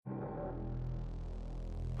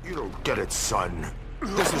You don't get it, son.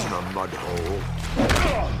 This isn't a mud hole.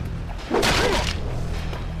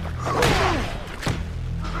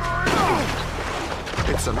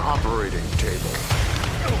 It's an operating table.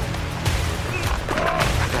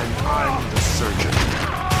 And I'm the surgeon.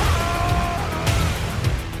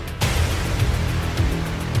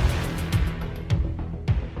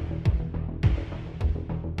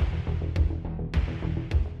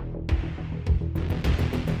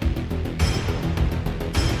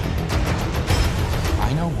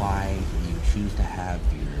 I know why you choose to have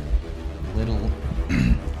your little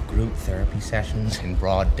group therapy sessions in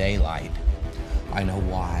broad daylight. I know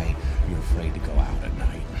why you're afraid to go out at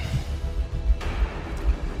night.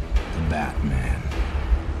 The Batman.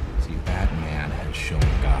 See, Batman has shown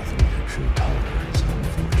Gotham their true colors,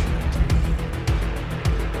 unfortunately.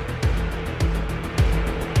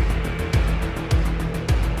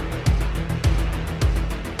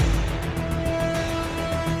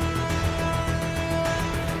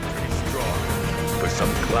 For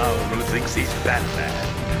some clown who thinks he's Batman.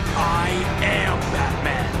 I am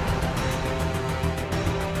Batman.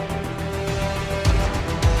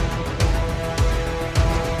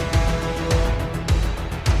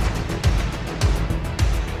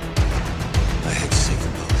 I had to save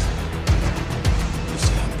them both. You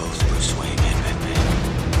see, I'm both Bruce Wayne and Batman.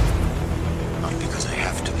 Not because I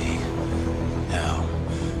have to be. No.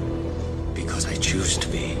 Because I choose to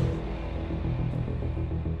be.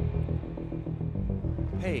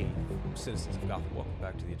 Hey, citizens of Gotham, welcome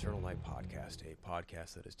back to the Eternal Night Podcast, a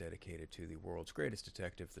podcast that is dedicated to the world's greatest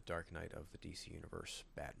detective, the Dark Knight of the DC Universe,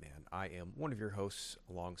 Batman. I am one of your hosts,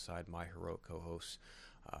 alongside my heroic co-hosts,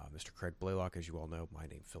 Mr. Craig Blaylock. As you all know, my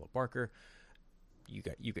name's Philip Barker. You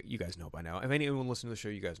guys know by now. If anyone listening to the show,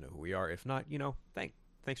 you guys know who we are. If not,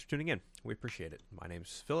 thanks for tuning in. We appreciate it. My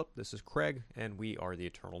name's Philip. This is Craig, and we are the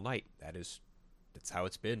Eternal Night. That's how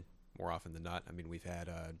it's been. More often than not. I mean, we've had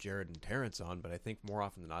Jared and Terrence on, but I think more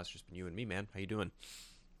often than not, it's just been you and me, man. How you doing?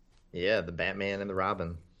 Yeah, the Batman and the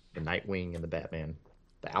Robin. The Nightwing and the Batman.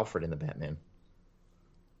 The Alfred and the Batman.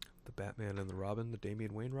 The Batman and the Robin, the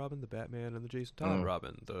Damian Wayne Robin, the Batman and the Jason Todd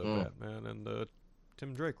Robin, the Batman and the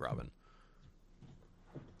Tim Drake Robin.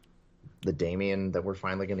 The Damian that we're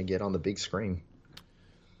finally going to get on the big screen.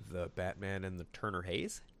 The Batman and the Turner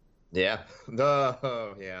Hayes? Yeah.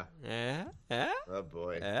 Oh, yeah. Yeah? Oh,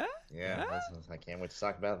 boy. Yeah? I can't wait to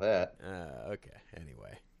talk about that. Okay.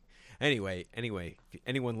 Anyway, if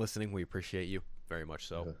anyone listening, we appreciate you very much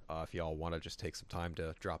so. If y'all want to just take some time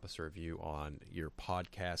to drop us a review on your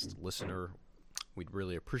podcast listener, we'd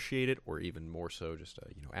really appreciate it. Or even more so, just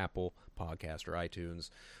Apple Podcast or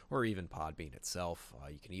iTunes, or even Podbean itself.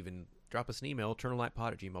 You can even drop us an email,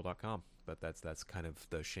 eternalnightpod@gmail.com. But that's kind of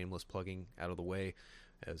the shameless plugging out of the way,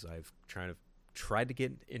 as I've tried to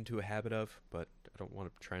get into a habit of, but I don't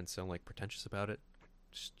want to try and sound like pretentious about it.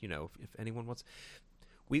 Just, if anyone wants,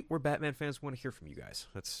 we're Batman fans. We want to hear from you guys.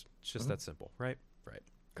 It's just that simple, right? Right.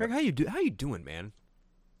 Craig, how you doing, man?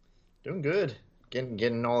 Doing good.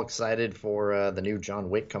 Getting all excited for the new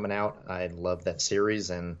John Wick coming out. I love that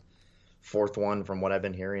series, and fourth one, from what I've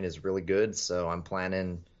been hearing, is really good. So I'm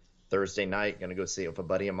planning Thursday night, gonna go see it with a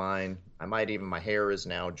buddy of mine. My hair is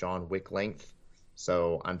now John Wick length.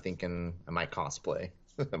 So I'm thinking I might cosplay.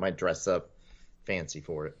 I might dress up fancy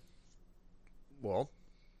for it. Well,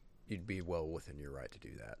 you'd be well within your right to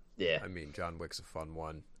do that. Yeah. I mean, John Wick's a fun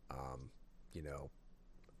one.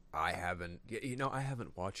 I haven't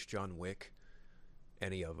watched John Wick,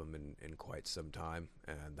 any of them, in quite some time.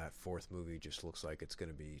 And that fourth movie just looks like it's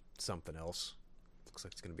going to be something else. Looks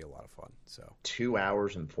like it's going to be a lot of fun. So 2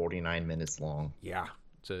 hours and 49 minutes long. Yeah.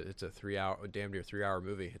 It's a damn near 3 hour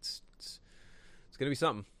movie. It's going to be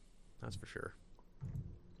something, that's for sure.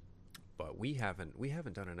 But we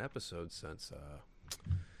haven't done an episode since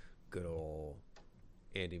good old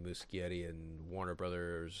Andy Muschietti and Warner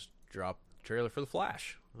Brothers dropped the trailer for The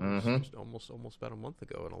Flash. Just almost about a month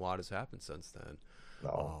ago, and a lot has happened since then.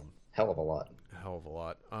 Hell of a lot.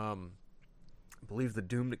 I believe the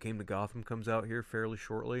Doom that came to Gotham comes out here fairly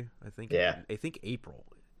shortly. I think April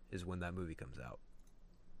is when that movie comes out.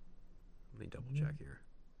 Let me double check here.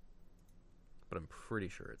 But I'm pretty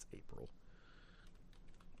sure it's April.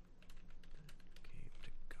 Came to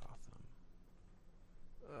Gotham.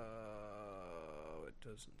 It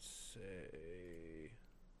doesn't say.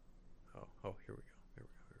 Oh, here we go.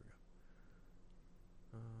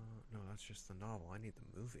 No, that's just the novel. I need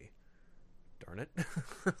the movie. Darn it.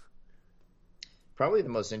 Probably the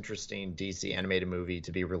most interesting DC animated movie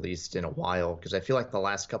to be released in a while, because I feel like the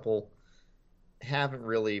last couple haven't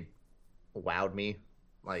really wowed me.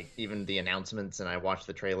 Like, even the announcements, and I watched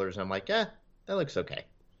the trailers, and I'm like, that looks okay.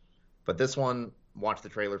 But this one, watched the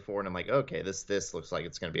trailer for, and I'm like, okay, this looks like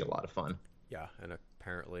it's going to be a lot of fun. Yeah, and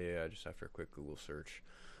apparently, just after a quick Google search,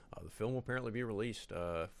 the film will apparently be released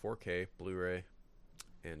 4K, Blu-ray,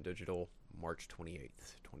 and digital March 28th,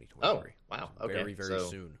 2023. Oh, wow. Okay. Very, very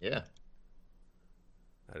soon. Yeah.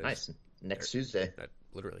 That is, Nice. Next Tuesday. That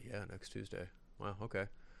literally, yeah, next Tuesday. Wow, okay.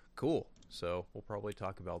 Cool. So we'll probably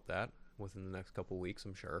talk about that within the next couple weeks,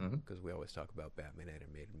 I'm sure, because we always talk about Batman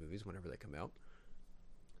animated movies whenever they come out.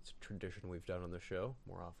 It's a tradition we've done on the show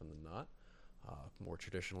more often than not. More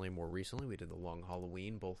traditionally, more recently, we did the Long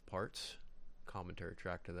Halloween, both parts. Commentary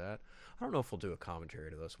track to that. I don't know if we'll do a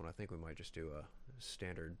commentary to this one. I think we might just do a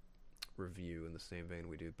standard review in the same vein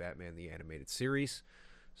we do Batman the Animated Series.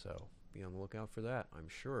 So be on the lookout for that, I'm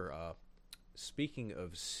sure. Speaking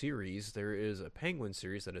of series, there is a Penguin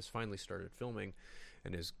series that has finally started filming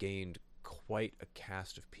and has gained quite a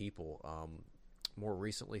cast of people. More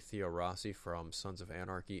recently, Theo Rossi from Sons of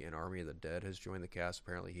Anarchy and Army of the Dead has joined the cast.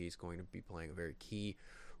 Apparently, he's going to be playing a very key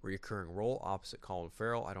recurring role opposite Colin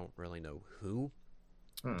Farrell. I don't really know who.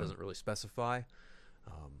 It doesn't really specify.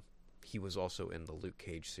 He was also in the Luke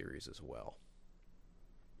Cage series as well.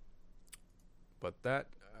 But that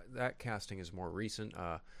casting is more recent.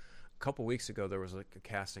 A couple weeks ago, there was like a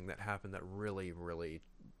casting that happened that really, really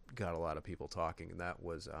got a lot of people talking, and that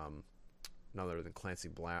was none other than Clancy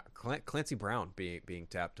Brown being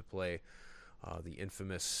tapped to play the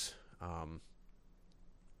infamous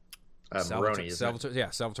Maroni.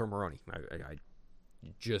 Salvatore Maroni. I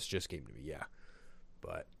just came to me, yeah.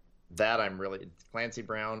 But that Clancy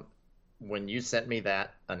Brown. When you sent me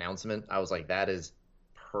that announcement, I was like, that is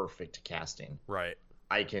perfect casting. Right.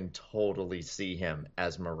 I can totally see him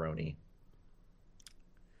as Maroni.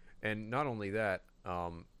 And not only that,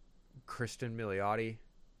 Kristen Milioti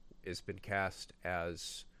has been cast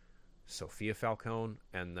as Sophia Falcone,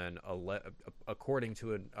 and then according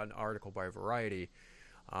to an article by Variety,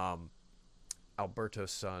 Alberto,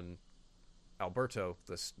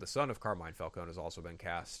 the son of Carmine Falcone, has also been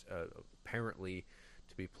cast, apparently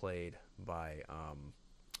to be played by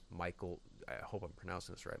Michael. I hope I'm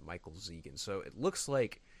pronouncing this right, Michael Zegan. So it looks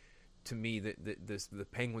like to me that the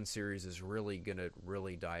Penguin series is really gonna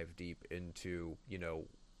dive deep into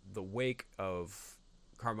the wake of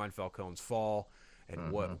Carmine Falcone's fall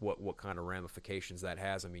and what kind of ramifications that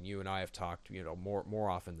has. I mean, you and I have talked more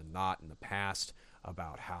often than not in the past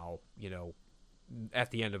about how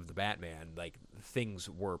at the end of the Batman, like, things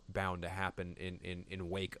were bound to happen in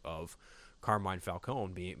wake of Carmine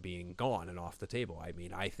Falcone being gone and off the table. I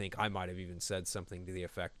mean, I think I might have even said something to the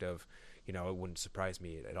effect of, it wouldn't surprise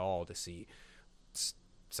me at all to see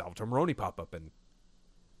Salvatore Maroni pop up, and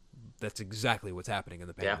that's exactly what's happening in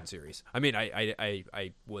the Penguin series. I mean,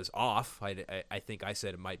 I was off. I think I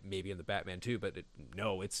said it might maybe in the Batman too, but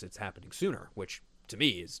no, it's happening sooner, which to me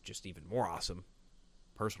is just even more awesome,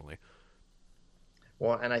 personally.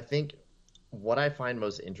 Well, and I think what I find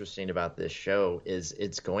most interesting about this show is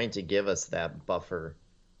it's going to give us that buffer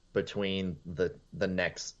between the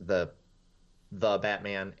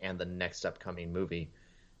Batman and the next upcoming movie.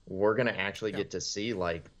 We're going to actually get to see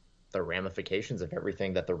like the ramifications of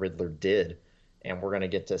everything that the Riddler did, and we're going to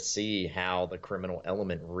get to see how the criminal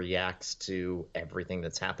element reacts to everything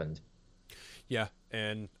that's happened. Yeah,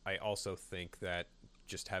 and I also think that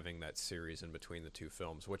just having that series in between the two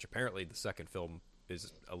films, which apparently the second film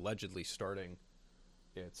is allegedly starting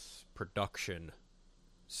its production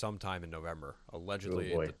sometime in November,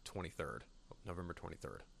 allegedly the 23rd, November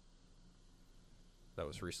 23rd. That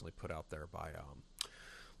was recently put out there by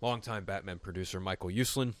longtime Batman producer Michael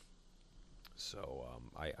Uslan. So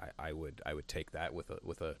I would take that with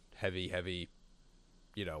a heavy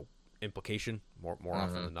implication more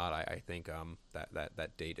often than not. I think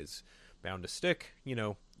that date is bound to stick.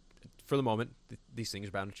 For the moment, these things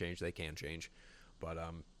are bound to change. They can change. But,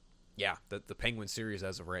 the Penguin series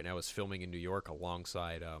as of right now is filming in New York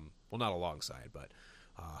alongside, not alongside, but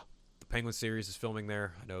the Penguin series is filming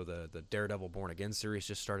there. I know the Daredevil Born Again series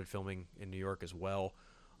just started filming in New York as well.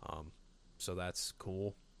 So that's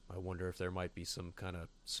cool. I wonder if there might be some kind of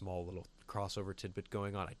small little crossover tidbit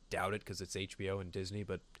going on. I doubt it because it's HBO and Disney,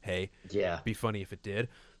 but hey, be funny if it did.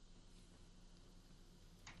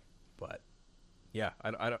 But, yeah,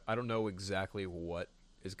 I don't know exactly what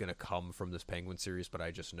is going to come from this Penguin series, but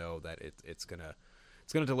I just know that it's gonna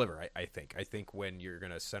deliver. I think when you're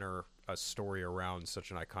gonna center a story around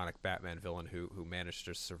such an iconic Batman villain who managed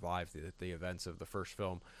to survive the events of the first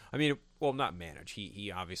film. I mean, well, not manage.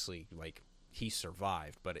 He obviously he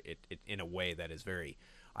survived, but it in a way that is very,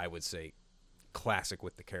 I would say, classic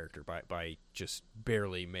with the character by just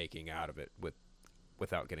barely making out of it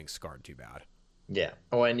without getting scarred too bad. Yeah.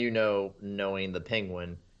 Oh, and knowing the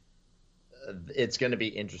Penguin, it's going to be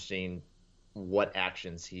interesting what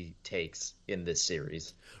actions he takes in this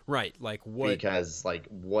series. Right, like what? Because like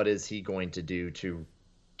what is he going to do to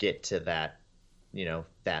get to that,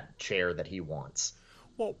 that chair that he wants?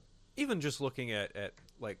 Well, even just looking at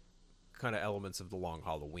like kind of elements of the Long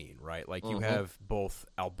Halloween, right? Like you have both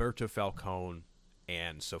Alberto Falcone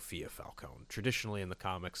and Sophia Falcone. Traditionally in the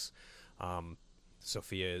comics,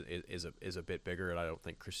 Sophia is a bit bigger, and I don't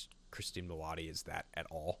think Christine Milioti is that at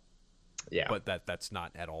all. Yeah, but that's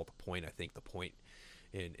not at all the point. I think the point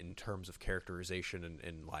in terms of characterization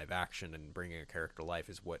and live action and bringing a character to life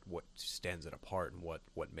is what stands it apart and what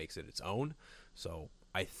makes it its own. So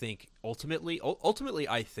I think ultimately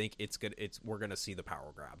I think we're gonna see the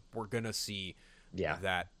power grab. We're gonna see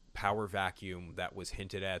that power vacuum that was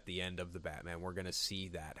hinted at the end of the Batman. We're gonna see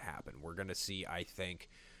that happen. We're gonna see, I think,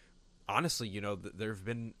 honestly, there have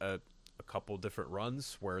been a couple different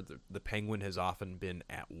runs where the Penguin has often been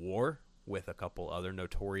at war with a couple other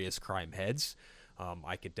notorious crime heads.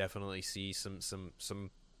 I could definitely see some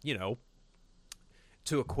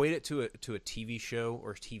to equate it to a TV show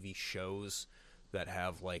or TV shows that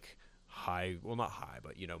have like not high,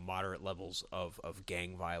 but moderate levels of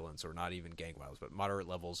gang violence, or not even gang violence, but moderate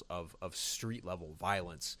levels of street level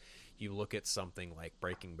violence. You look at something like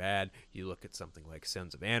Breaking Bad, you look at something like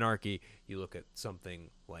Sons of Anarchy, you look at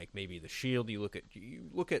something like maybe The Shield, you look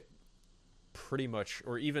at pretty much,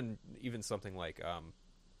 or even something like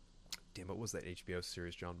what was that HBO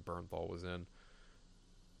series John Bernthal was in?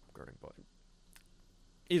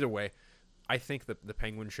 Either way, I think that the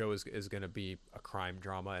Penguin show is going to be a crime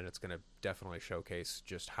drama, and it's going to definitely showcase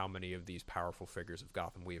just how many of these powerful figures of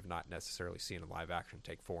Gotham we have not necessarily seen in live action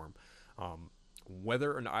take form.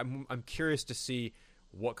 Whether or not, I'm curious to see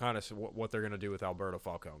what they're going to do with Alberto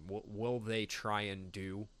Falcone. Will they try and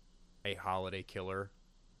do a holiday killer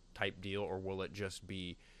type deal, or will it just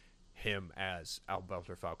be him as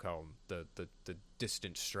Alberto Falcone, the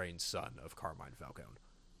distant strange son of Carmine Falcone?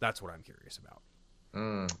 That's what I'm curious about.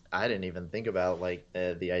 I didn't even think about like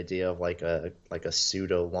the idea of like a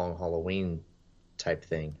pseudo Long Halloween type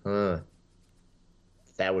thing.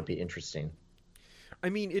 That would be interesting. I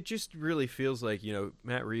mean, it just really feels like,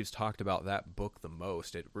 Matt Reeves talked about that book the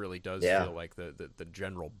most. It really does feel like the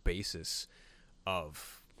general basis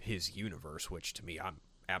of his universe, which to me I'm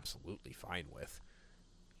absolutely fine with.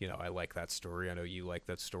 I like that story. I know you like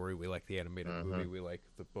that story. We like the animated movie. We like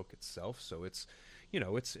the book itself. So it's,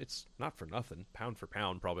 it's not for nothing. Pound for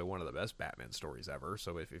pound, probably one of the best Batman stories ever.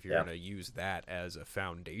 So if you're going to use that as a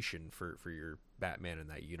foundation for your Batman in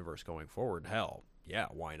that universe going forward, hell, yeah,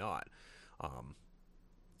 why not?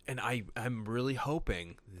 And I'm really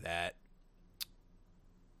hoping that,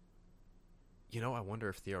 I wonder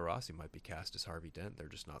if Theo Rossi might be cast as Harvey Dent. They're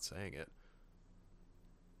just not saying it.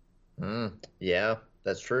 Yeah,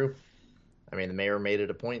 that's true. I mean, the mayor made it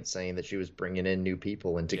a point saying that she was bringing in new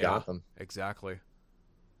people into Gotham. Exactly.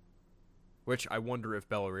 Which I wonder if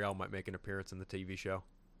Bella Real might make an appearance in the TV show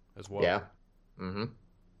as well. Yeah.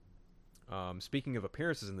 Speaking of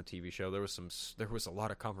appearances in the TV show, there was a lot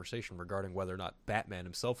of conversation regarding whether or not Batman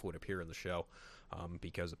himself would appear in the show,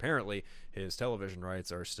 because apparently his television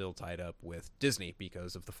rights are still tied up with Disney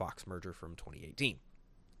because of the Fox merger from 2018.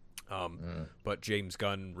 But James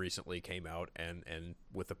Gunn recently came out and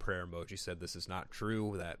with a prayer emoji said this is not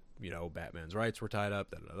true, that Batman's rights were tied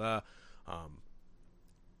up.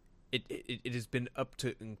 It has been up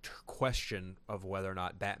to question of whether or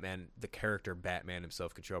not Batman, the character Batman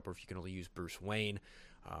himself, can show up, or if you can only use Bruce Wayne.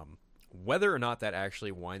 Whether or not that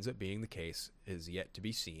actually winds up being the case is yet to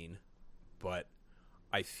be seen, but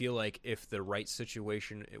I feel like if the rights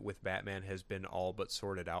situation with Batman has been all but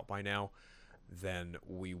sorted out by now, then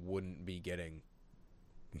we wouldn't be getting,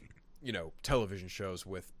 television shows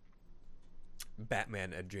with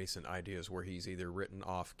Batman adjacent ideas where he's either written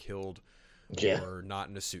off, killed, or not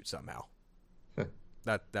in a suit somehow.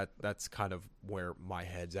 That's kind of where my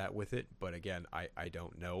head's at with it. But again, I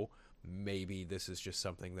don't know. Maybe this is just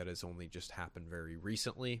something that has only just happened very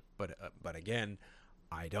recently. But again,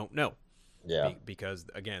 I don't know. Yeah. Because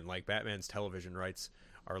again, like Batman's television rights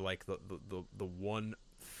are like the one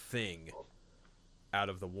thing out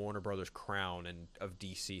of the Warner Brothers crown and of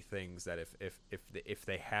DC things that if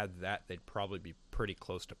they had that, they'd probably be pretty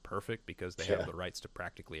close to perfect, because they have the rights to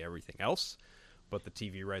practically everything else. But the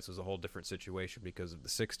TV rights was a whole different situation because of the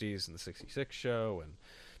 60s and the 66 show and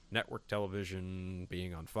network television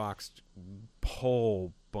being on Fox,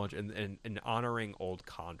 whole bunch, and honoring old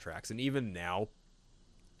contracts. And even now,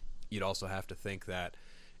 you'd also have to think that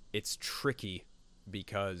it's tricky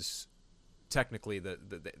because technically the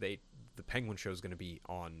Penguin show is going to be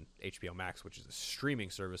on HBO Max, which is a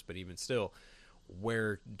streaming service, but even still,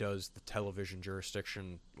 where does the television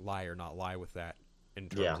jurisdiction lie or not lie with that in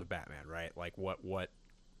terms of Batman, right? Like what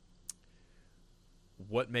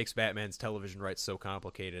makes Batman's television rights so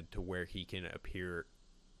complicated to where he can appear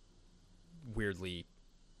weirdly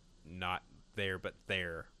not there but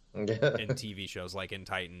there in TV shows like in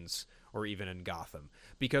Titans or even in Gotham?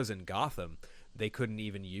 Because in Gotham they couldn't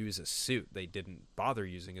even use a suit. They didn't bother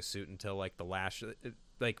using a suit until like the last,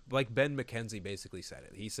 like Ben McKenzie basically said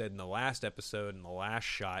it. He said in the last episode, in the last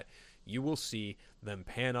shot, you will see them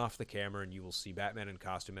pan off the camera and you will see Batman in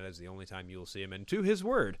costume, and that is the only time you will see him. And to his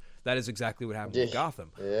word, that is exactly what happened with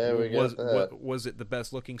Gotham. Yeah, we got that. Was it the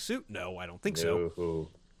best looking suit? No, I don't think so.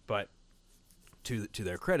 But to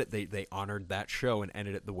their credit, they honored that show and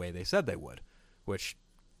ended it the way they said they would, which,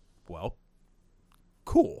 well,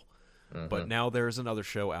 cool. But now there's another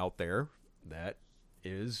show out there that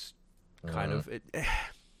is kind of...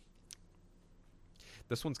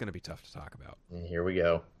 This one's going to be tough to talk about. Here we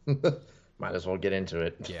go. Might as well get into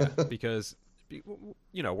it. Yeah, because,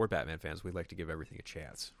 we're Batman fans. We like to give everything a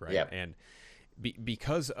chance, right? Yep. And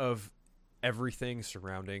because of everything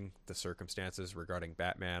surrounding the circumstances regarding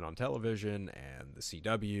Batman on television and the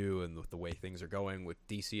CW and the way things are going with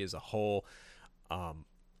DC as a whole,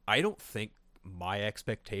 I don't think my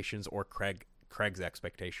expectations or Craig's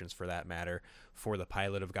expectations for that matter for the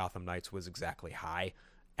pilot of Gotham Knights was exactly high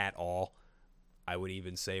at all. I would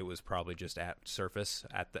even say it was probably just at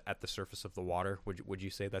the surface of the water. Would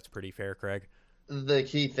you say that's pretty fair, Craig? The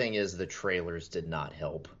key thing is the trailers did not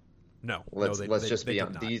help. No, let's just be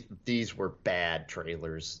honest. These were bad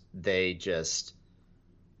trailers. They just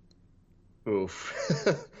oof.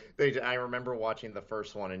 I remember watching the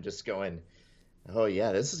first one and just going, oh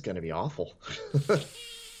yeah, this is going to be awful.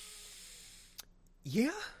 Yeah,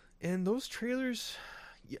 and those trailers,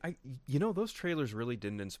 those trailers really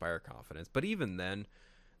didn't inspire confidence. But even then,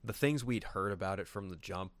 the things we'd heard about it from the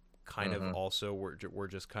jump kind of also were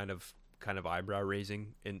just kind of eyebrow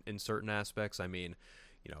raising in certain aspects. I mean,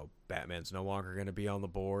 Batman's no longer going to be on the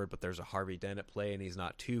board, but there's a Harvey Dent at play, and he's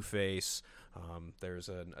not Two-Face. There's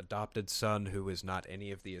an adopted son who is not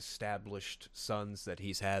any of the established sons that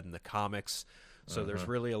he's had in the comics. So there's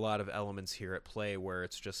really a lot of elements here at play where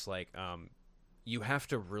it's just like you have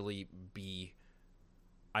to really be,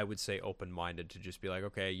 I would say, open-minded to just be like,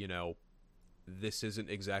 okay, this isn't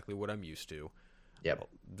exactly what I'm used to. Yep.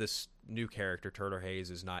 This new character, Turtle Hayes,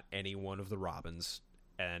 is not any one of the Robins,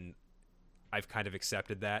 and I've kind of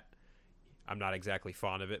accepted that. I'm not exactly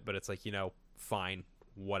fond of it, but it's like, fine,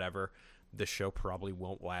 whatever. This show probably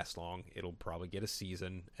won't last long. It'll probably get a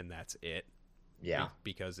season, and that's it. Yeah.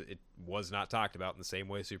 Because it was not talked about in the same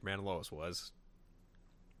way Superman and Lois was.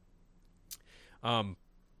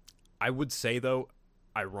 I would say, though,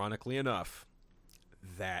 ironically enough,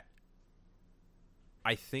 that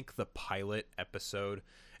I think the pilot episode,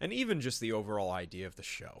 and even just the overall idea of the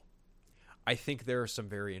show, I think there are some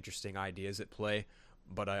very interesting ideas at play,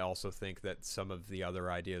 but I also think that some of the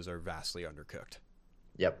other ideas are vastly undercooked.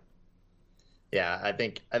 Yep. Yeah, I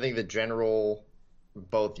think the general,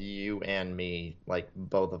 both you and me, like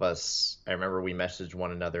both of us, I remember we messaged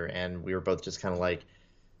one another and we were both just kind of like,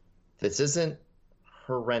 this isn't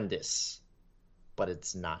horrendous, but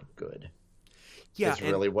it's not good. Yeah, that's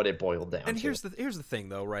really what it boiled down to. And here's the thing,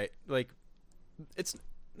 though, right? Like, it's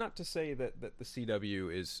not to say that the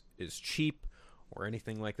CW is cheap or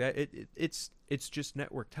anything like that. It's just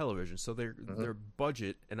network television, so their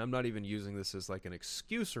budget, and I'm not even using this as like an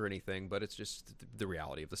excuse or anything, but it's just the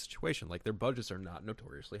reality of the situation. Like, their budgets are not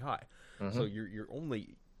notoriously high, so you're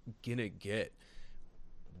only gonna get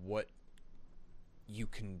what you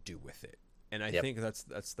can do with it. And I think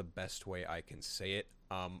that's the best way I can say it.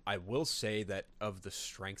 I will say that of the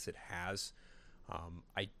strengths it has,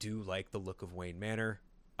 I do like the look of Wayne Manor.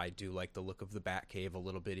 I do like the look of the Batcave a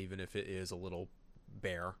little bit, even if it is a little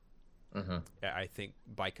bare. I think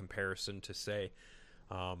by comparison to, say,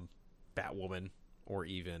 Batwoman or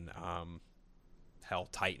even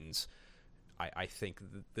Titans, I think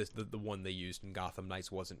the one they used in Gotham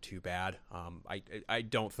Knights wasn't too bad. I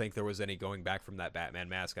don't think there was any going back from that Batman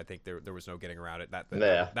mask. I think there was no getting around it.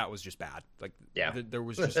 That was just bad. Like, there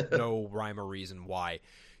was just no rhyme or reason why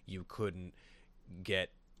you couldn't get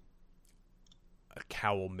a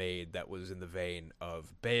cowl made that was in the vein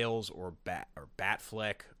of Bales or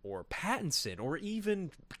Batfleck or Pattinson or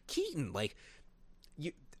even Keaton. Like,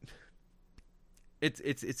 It's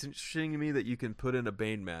interesting to me that you can put in a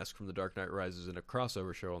Bane mask from The Dark Knight Rises in a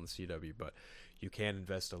crossover show on the CW, but you can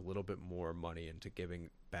invest a little bit more money into giving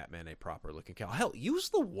Batman a proper looking cowl. Hell, use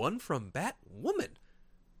the one from Batwoman.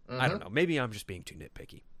 I don't know. Maybe I'm just being too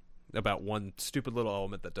nitpicky about one stupid little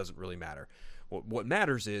element that doesn't really matter. What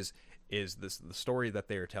matters is is the story that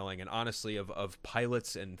they are telling, and honestly of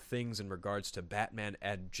pilots and things in regards to Batman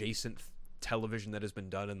adjacent television that has been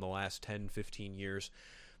done in the last 10-15 years.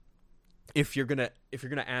 If you're gonna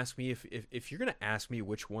ask me if you're gonna ask me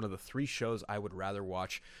which one of the 3 shows I would rather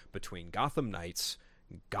watch between Gotham Knights,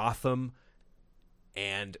 Gotham,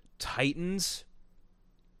 and Titans,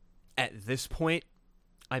 at this point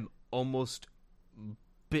I'm almost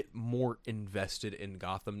bit more invested in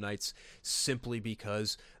Gotham Knights, simply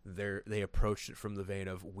because they approached it from the vein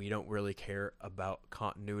of, we don't really care about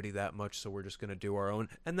continuity that much, so we're just going to do our own,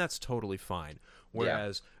 and that's totally fine.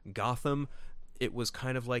 Whereas Gotham, it was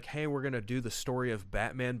kind of like, hey, we're going to do the story of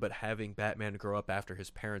Batman, but having Batman grow up after his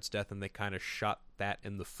parents' death, and they kind of shot that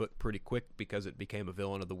in the foot pretty quick because it became a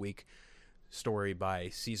villain of the week story by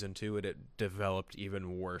season 2, and it developed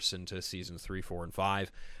even worse into season 3, 4, and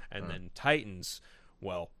 5. And then Titans,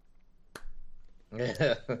 well,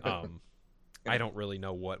 I don't really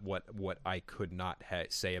know what I could not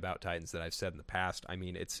say about Titans that I've said in the past. I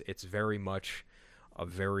mean, it's very much a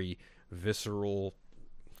very visceral,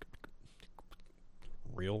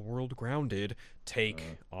 real world grounded take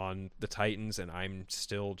on the Titans, and I'm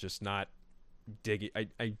still just not digging.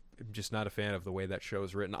 I'm just not a fan of the way that show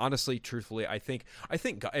is written. Honestly, truthfully, I think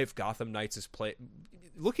if Gotham Knights is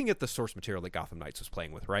looking at the source material that Gotham Knights was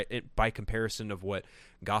playing with, right, by comparison of what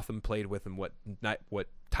Gotham played with and what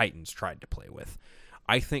Titans tried to play with,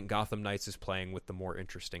 I think Gotham Knights is playing with the more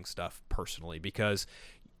interesting stuff personally, because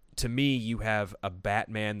to me, you have a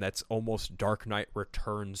Batman that's almost Dark Knight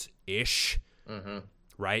Returns-ish,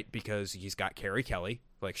 right? Because he's got Carrie Kelly.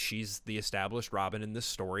 Like, she's the established Robin in this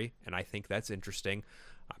story, and I think that's interesting.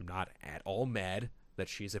 I'm not at all mad that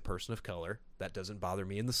she's a person of color. That doesn't bother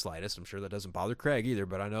me in the slightest. I'm sure that doesn't bother Craig either,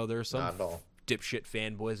 but I know there are some dipshit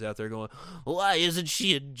fanboys out there going, why isn't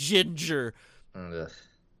she a ginger?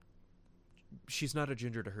 She's not a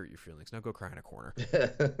ginger to hurt your feelings. Now go cry in a corner.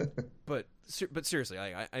 But seriously,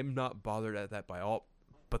 I'm not bothered at that by all.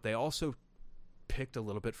 But they also picked a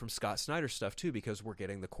little bit from Scott Snyder's stuff too, because we're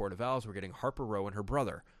getting the Court of Owls, we're getting Harper Row and her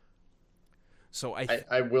brother. So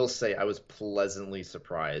I will say I was pleasantly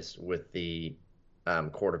surprised with the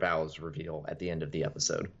Court of Owls reveal at the end of the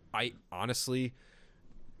episode. I honestly,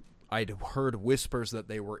 I'd heard whispers that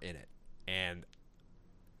they were in it, and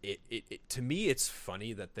it to me, it's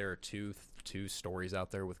funny that there are two stories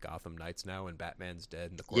out there with Gotham Knights now, and Batman's dead,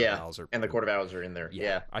 and the Court of Owls are, and the Court of Owls are in there.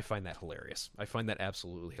 Yeah, I find that hilarious. I find that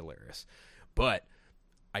absolutely hilarious. But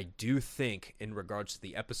I do think, in regards to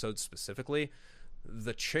the episode specifically,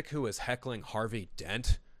 the chick who is heckling Harvey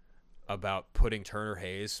Dent about putting Turner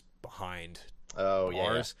Hayes behind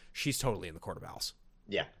bars, she's totally in the Court of Owls.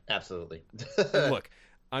 Yeah, absolutely. And look,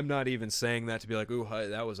 I'm not even saying that to be like, ooh,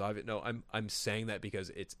 that was obvious. No, I'm saying that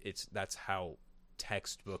because it's that's how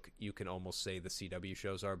textbook you can almost say the CW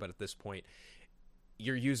shows are. But at this point,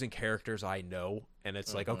 you're using characters I know, and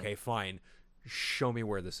it's like, okay, fine, show me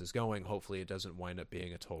where this is going. Hopefully it doesn't wind up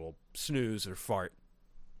being a total snooze or fart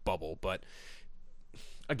bubble. But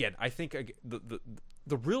again, I think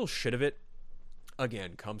the real shit of it,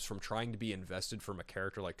 again, comes from trying to be invested from a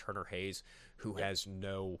character like Turner Hayes, who has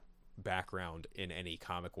no background in any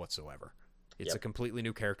comic whatsoever. It's a completely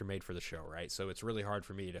new character made for the show, right? So it's really hard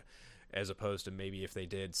for me to, as opposed to maybe if they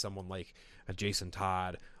did someone like a Jason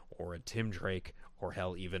Todd or a Tim Drake or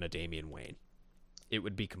hell, even a Damian Wayne, it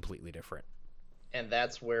would be completely different. And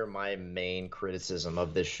that's where my main criticism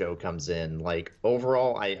of this show comes in. Like,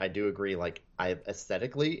 overall, I do agree. Like,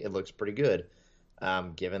 aesthetically, it looks pretty good.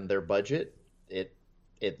 Given their budget,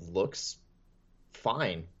 it looks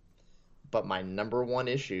fine. But my number one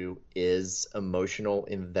issue is emotional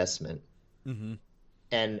investment. Mm-hmm.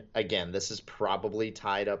 And again, this is probably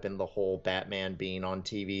tied up in the whole Batman being on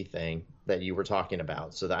TV thing that you were talking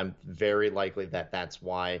about. So I'm very likely that that's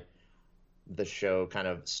why the show kind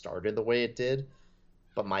of started the way it did.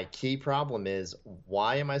 But my key problem is,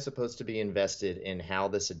 why am I supposed to be invested in how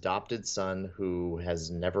this adopted son, who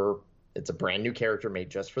has never, it's a brand new character made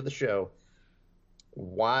just for the show,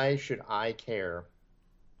 why should I care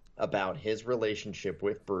about his relationship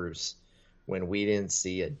with Bruce when we didn't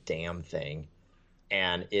see a damn thing?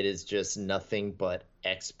 And it is just nothing but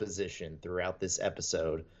exposition throughout this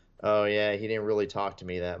episode. Oh yeah, he didn't really talk to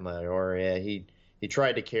me that much, or yeah, he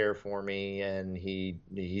tried to care for me, and he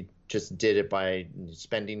just did it by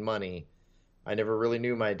spending money. I never really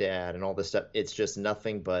knew my dad, and all this stuff. It's just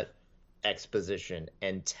nothing but exposition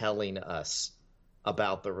and telling us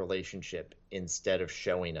about the relationship instead of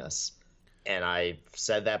showing us. And I've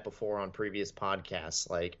said that before on previous podcasts.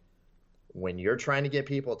 Like, when you're trying to get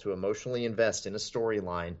people to emotionally invest in a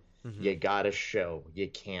storyline, you gotta show. You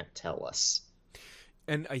can't tell us.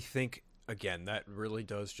 And I think, again, that really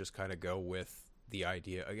does just kind of go with the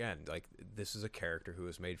idea, again, like, this is a character who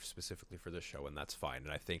was made specifically for this show, and that's fine.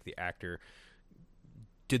 And I think the actor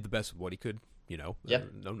did the best with what he could, no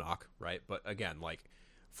knock, right? But again, like,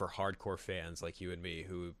 for hardcore fans like you and me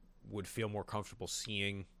who would feel more comfortable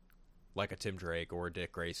seeing like a Tim Drake or a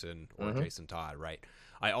Dick Grayson or Jason Todd, right?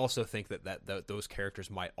 I also think that those characters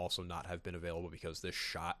might also not have been available because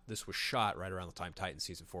this was shot right around the time Titan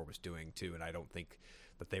Season 4 was doing too, and I don't think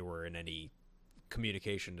that they were in any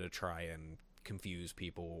communication to try and confuse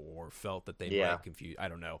people or felt that they might confuse. I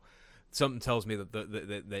don't know. Something tells me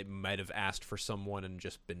that they might have asked for someone and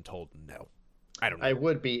just been told no. I don't know. I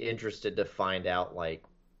would be interested to find out, like,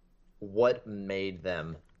 what made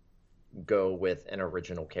them go with an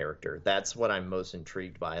original character. That's what I'm most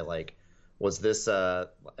intrigued by. Like, was this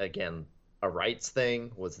again a rights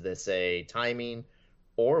thing? Was this a timing,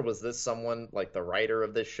 or was this someone like the writer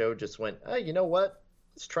of this show just went, oh, you know what,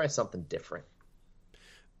 let's try something different?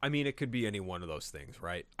 I mean, it could be any one of those things,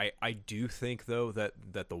 right? I do think though that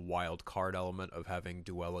the wild card element of having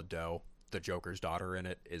Duella Doe, the Joker's daughter, in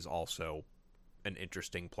it is also an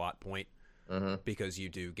interesting plot point, because you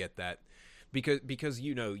do get that. Because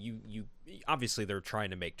you obviously they're trying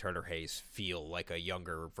to make Turner Hayes feel like a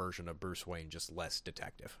younger version of Bruce Wayne, just less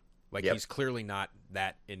detective. Like, he's clearly not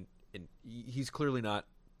that he's clearly not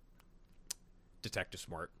detective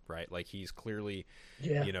smart, right? Like, he's clearly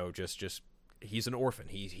just he's an orphan.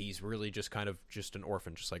 He's really just kind of just an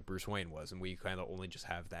orphan, just like Bruce Wayne was, and we kind of only just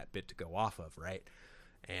have that bit to go off of, right?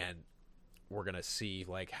 And we're gonna see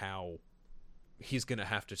like how he's going to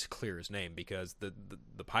have to clear his name, because the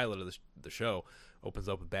pilot of the show opens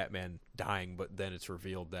up with Batman dying, but then it's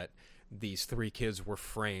revealed that these 3 kids were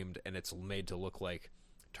framed, and it's made to look like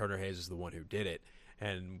Turner Hayes is the one who did it.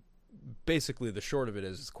 And basically the short of it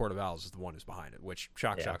is Court of Owls is the one who's behind it, which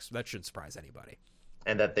shocks, that shouldn't surprise anybody.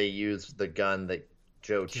 And that they used the gun that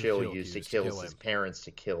Joe Chill used to kill his parents to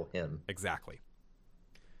kill him. Exactly.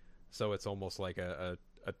 So it's almost like a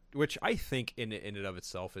which I think in and of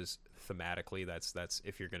itself is thematically that's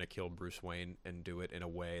if you're going to kill Bruce Wayne and do it in a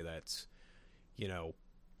way that's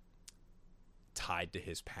tied to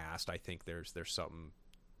his past, I think there's something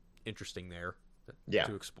interesting there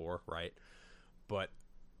to explore, right? But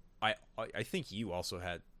I think you also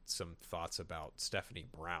had some thoughts about Stephanie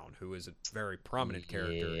Brown, who is a very prominent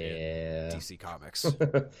character in DC Comics.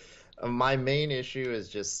 My main issue is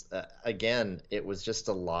just, again, it was just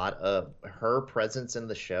a lot of her presence in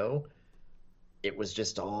the show. It was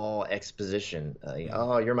just all exposition.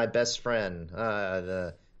 Oh, you're my best friend.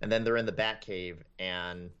 And then they're in the Batcave,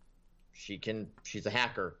 and she's a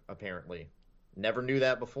hacker, apparently. Never knew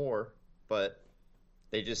that before, but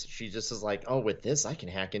she just is like, oh, with this, I can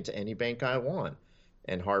hack into any bank I want.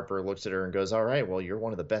 And Harper looks at her and goes, all right, well, you're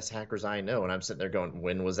one of the best hackers I know. And I'm sitting there going,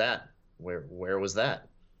 when was that? Where was that?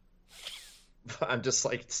 I'm just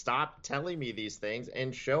like, stop telling me these things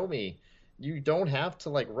and show me. You don't have to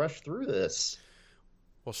like rush through this.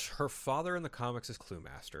 Well, her father in the comics is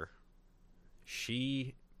Cluemaster.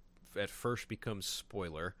 She at first becomes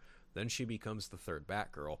Spoiler, then she becomes the third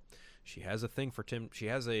Batgirl. She has a thing for Tim. She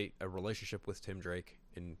has a relationship with Tim Drake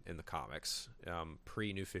in the comics,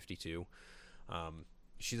 pre New 52.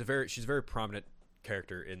 She's a very prominent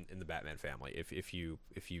character in the Batman family. If you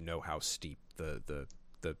know how steep the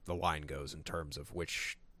line goes in terms of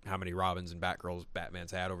how many Robins and Batgirls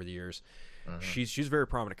Batman's had over the years. She's a very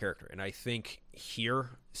prominent character, and I think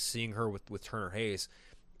here seeing her with Turner Hayes,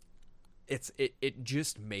 it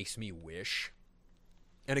just makes me wish.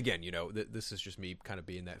 And again, this is just me kind of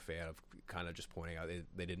being that fan of kind of just pointing out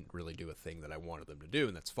they didn't really do a thing that I wanted them to do,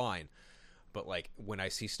 and that's fine. But like when I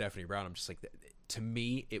see Stephanie Brown, I'm just like, to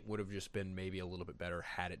me, it would have just been maybe a little bit better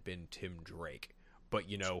had it been Tim Drake. But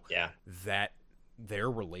that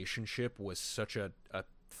their relationship was such a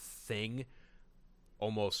thing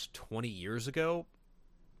almost 20 years ago.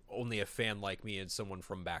 Only a fan like me and someone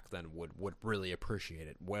from back then would really appreciate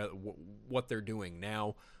it. What they're doing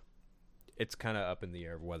now, it's kind of up in the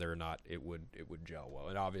air whether or not it would gel well.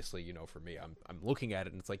 And obviously, for me, I'm looking at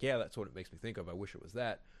it and it's like, yeah, that's what it makes me think of. I wish it was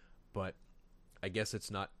that, but I guess it's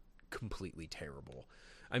not completely terrible.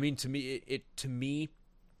 I mean, to me,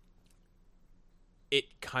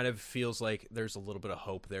 it kind of feels like there's a little bit of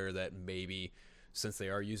hope there that maybe since they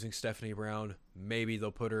are using Stephanie Brown, maybe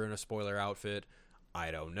they'll put her in a Spoiler outfit. I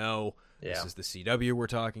don't know. Yeah. This is the CW we're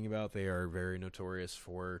talking about. They are very notorious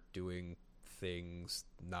for doing things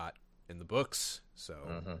not in the books, so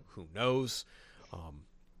who knows?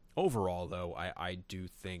 Overall, though, I do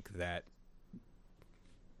think that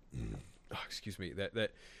excuse me,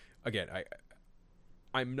 that again,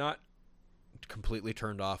 I'm not completely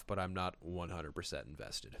turned off, but I'm not 100%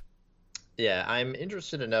 invested. Yeah, I'm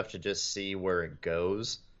interested enough to just see where it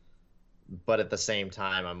goes, but at the same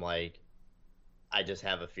time, I'm like, I just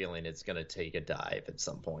have a feeling it's going to take a dive at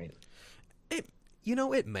some point.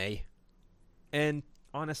 It may. And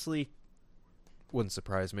honestly, wouldn't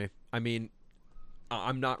surprise me. I mean,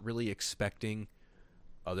 I'm not really expecting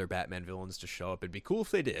other Batman villains to show up. It'd be cool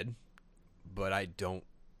if they did, but I don't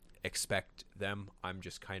expect them. I'm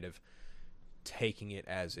just kind of taking it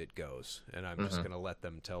as it goes, and I'm just going to let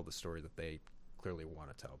them tell the story that they clearly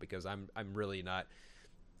want to tell, because I'm really not,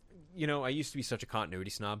 I used to be such a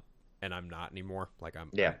continuity snob, and I'm not anymore. Like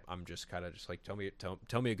I'm just kind of just like, tell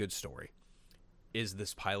me a good story. Is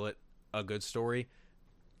this pilot a good story?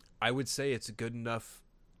 I would say it's good enough.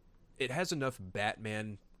 It has enough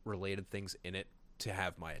Batman related things in it to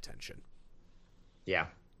have my attention. Yeah.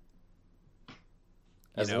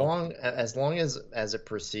 As long as it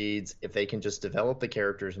proceeds, if they can just develop the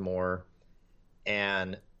characters more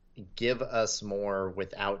and give us more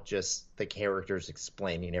without just the characters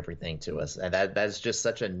explaining everything to us. And that's just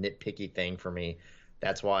such a nitpicky thing for me.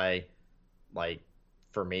 That's why, like,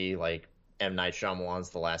 for me, like, M. Night Shyamalan's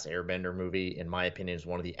The Last Airbender movie, in my opinion, is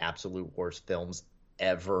one of the absolute worst films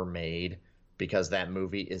ever made, because that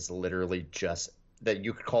movie is literally just that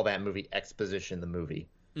you could call that movie exposition the movie.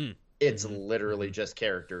 It's literally just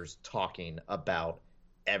characters talking about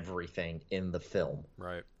everything in the film.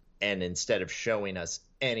 Right. And instead of showing us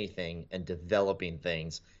anything and developing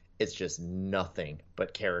things, it's just nothing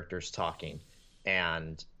but characters talking.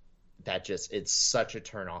 And it's such a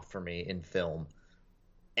turnoff for me in film.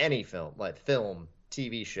 Any film, like film,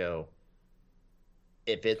 TV show,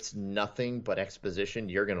 if it's nothing but exposition,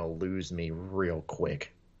 you're going to lose me real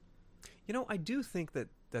quick. I do think that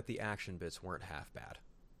the action bits weren't half bad.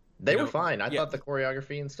 They were fine. I thought the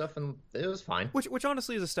choreography and stuff, and it was fine. Which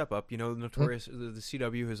honestly is a step up. The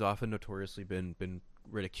CW has often notoriously been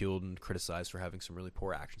ridiculed and criticized for having some really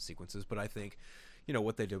poor action sequences. But I think,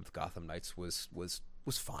 what they did with Gotham Knights was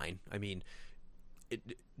fine. I mean,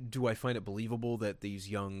 do I find it believable that these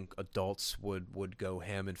young adults would go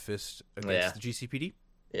ham and fist against the GCPD?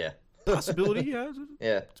 Yeah. Possibility, yeah.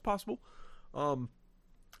 Yeah. It's possible.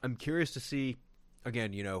 I'm curious to see,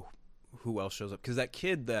 again, who else shows up. Because that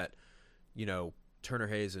kid that, Turner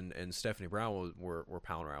Hayes and Stephanie Brown were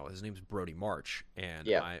pounding around with, his name's Brody March. And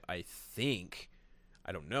I think,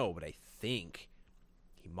 I don't know, but I think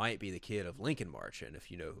he might be the kid of Lincoln March. And if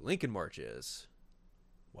you know who Lincoln March is,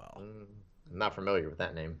 well... I'm not familiar with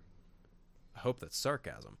that name. I hope that's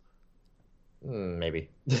sarcasm. Maybe.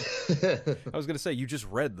 I was going to say, you just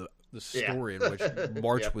read the story in which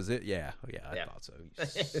March was it. Yeah, I thought so.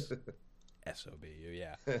 SOB,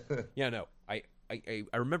 yeah. Yeah, no, I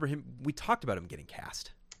remember him. We talked about him getting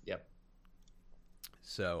cast. Yep.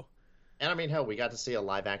 So. And I mean, hell, we got to see a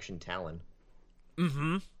live action Talon.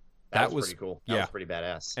 Mm-hmm. That was pretty cool. That was pretty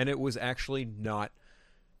badass. And it was actually not,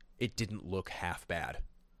 it didn't look half bad.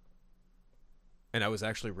 And I was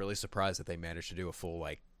actually really surprised that they managed to do a full,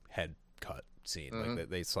 like, head cut scene. Like,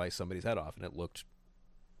 they sliced somebody's head off, and it looked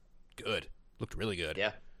good. Looked really good.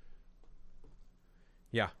 Yeah.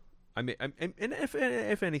 Yeah. I mean, and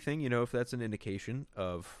if anything, if that's an indication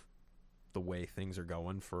of the way things are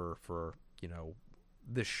going for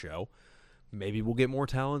this show, maybe we'll get more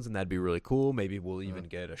Talons, and that'd be really cool. Maybe we'll even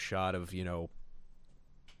get a shot of,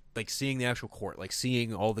 like seeing the actual court, like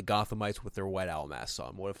seeing all the Gothamites with their White Owl masks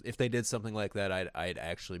on. What if they did something like that? I'd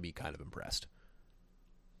actually be kind of impressed.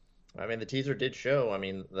 I mean, the teaser did show. I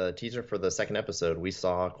mean, the teaser for the second episode, we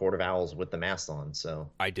saw Court of Owls with the masks on. So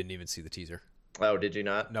I didn't even see the teaser. Oh, did you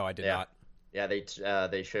not? No, I did not. Yeah,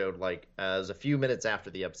 they showed, like, it was a few minutes after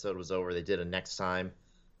the episode was over. They did a next time,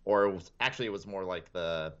 or it was more like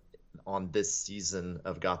on this season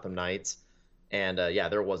of Gotham Knights. And,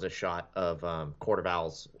 there was a shot of Court of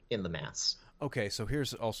Owls in the mass. Okay, so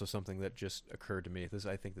here's also something that just occurred to me.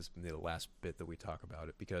 I think this will be the last bit that we talk about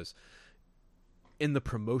it, because in the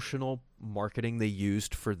promotional marketing they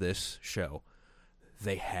used for this show,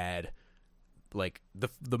 they had, like,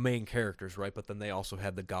 the main characters, right? But then they also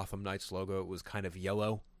had the Gotham Knights logo. It was kind of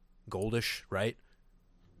yellow, goldish, right?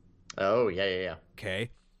 Oh, yeah.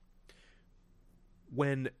 Okay.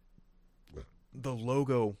 When the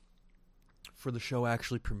logo for the show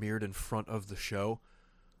actually premiered in front of the show,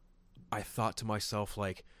 I thought to myself,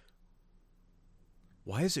 like,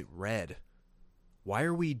 why is it red? Why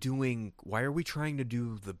are we trying to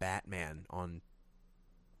do the Batman on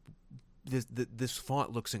this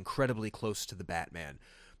font? Looks incredibly close to the Batman,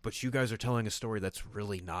 but you guys are telling a story that's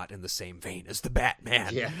really not in the same vein as the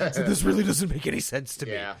Batman. Yeah. So this really doesn't make any sense to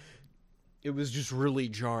me. Yeah. It was just really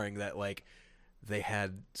jarring that, like, they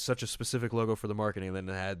had such a specific logo for the marketing and then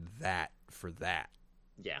they had that for that.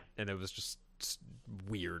 Yeah. And it was just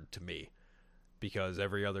weird to me because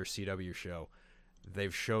every other CW show,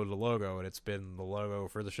 they've showed the logo and it's been the logo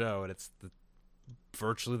for the show and it's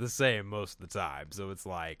virtually the same most of the time. So it's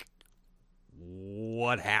like,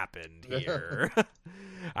 what happened here?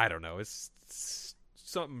 I don't know. It's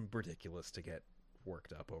something ridiculous to get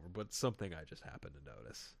worked up over, but something I just happened to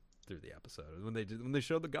notice through the episode. When they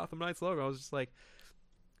showed the Gotham Knights logo, I was just like,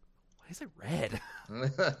 why is it red?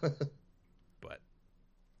 But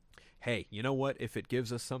hey, you know what? If it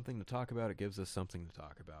gives us something to talk about, it gives us something to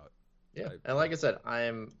talk about. Yeah, and like I said,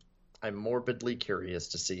 I'm morbidly curious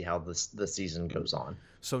to see how the season goes on.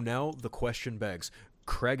 So now the question begs: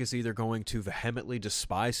 Craig is either going to vehemently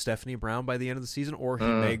despise Stephanie Brown by the end of the season, or he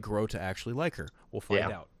may grow to actually like her. We'll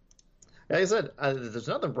find out. Like I said, there's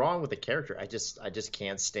nothing wrong with the character. I just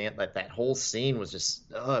can't stand that whole scene was just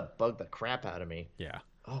it bugged the crap out of me. Yeah.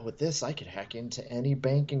 Oh, with this, I could hack into any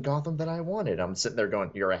bank in Gotham that I wanted. I'm sitting there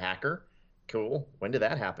going, "You're a hacker? Cool. When did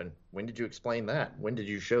that happen? When did you explain that? When did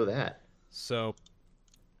you show that?" So,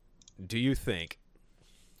 do you think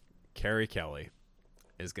Carrie Kelly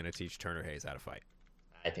is going to teach Turner Hayes how to fight?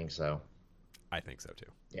 I think so. I think so too.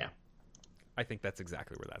 Yeah. I think that's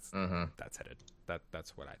exactly where that's headed.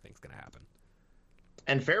 That's what I think is going to happen.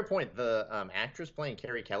 And fair point. The actress playing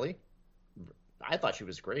Carrie Kelly, I thought she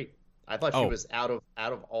was great. I thought she was out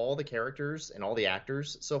of all the characters and all the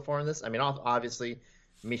actors so far in this. I mean, obviously,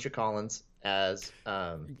 Misha Collins as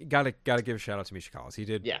gotta give a shout out to Misha Collins. He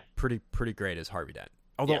did pretty great as Harvey Dent.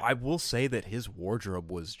 Although I will say that his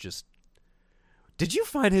wardrobe was just. Did you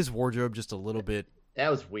find his wardrobe just a little bit?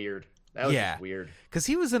 That was weird. That was just weird. Because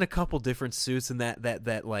he was in a couple different suits and that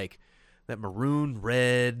maroon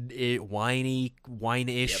red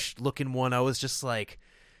wine-ish looking one. I was just like,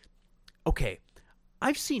 okay,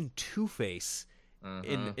 I've seen Two-Face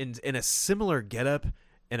in a similar getup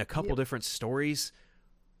in a couple different stories,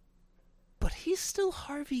 but he's still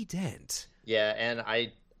Harvey Dent. Yeah, and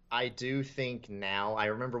I do think now, I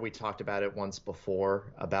remember we talked about it once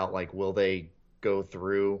before about like, will they go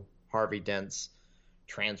through Harvey Dent's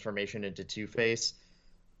transformation into Two-Face?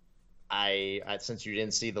 I since you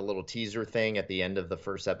didn't see the little teaser thing at the end of the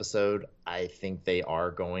first episode, I think they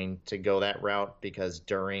are going to go that route, because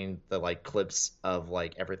during the like clips of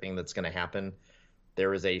like everything that's going to happen,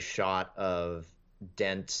 there is a shot of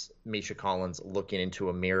Dent, Misha Collins, looking into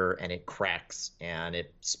a mirror, and it cracks and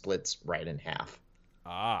it splits right in half.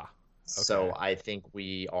 Okay. So I think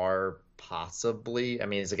we are possibly, I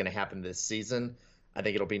mean, is it going to happen this season? I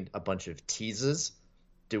think it'll be a bunch of teases.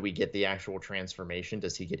 Do we get the actual transformation?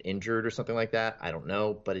 Does he get injured or something like that? I don't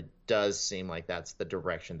know, but it does seem like that's the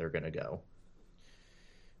direction they're going to go.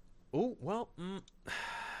 Oh, well,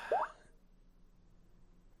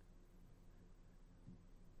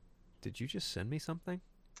 Did you just send me something?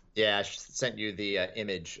 Yeah, I sent you the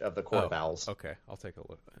image of the core vowels. Okay, I'll take a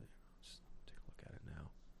look. Just take a look at it now.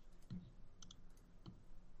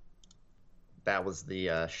 That was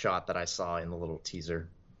the shot that I saw in the little teaser.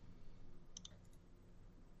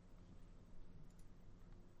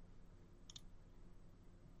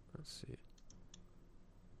 Let's see.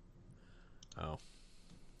 Oh,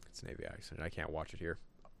 it's Navy accent. I can't watch it here.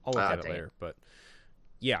 I'll look at it later. But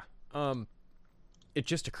yeah, it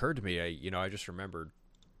just occurred to me. I just remembered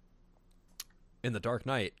in The Dark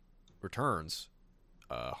Knight Returns,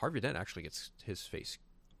 Harvey Dent actually gets his face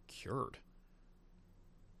cured.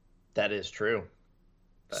 That is true.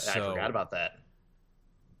 I forgot about that.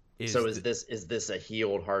 Is this a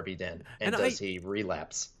healed Harvey Dent, and does he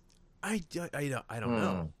relapse? I don't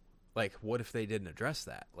know. Like, what if they didn't address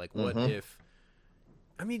that? Like, what if?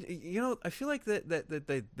 I mean, I feel like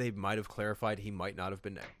that they might have clarified he might not have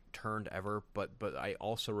been turned ever, but I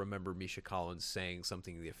also remember Misha Collins saying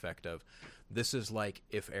something to the effect of, "This is like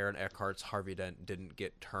if Aaron Eckhart's Harvey Dent didn't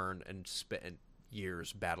get turned and spent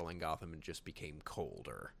years battling Gotham and just became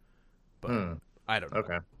colder." But I don't know.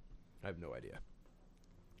 Okay, I have no idea.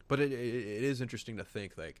 But it is interesting to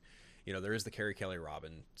think, like, there is the Carrie Kelly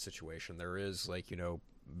Robin situation. There is, like,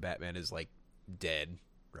 Batman is like dead,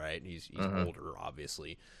 right? He's older,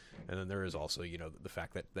 obviously, and then there is also the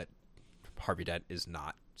fact that Harvey Dent is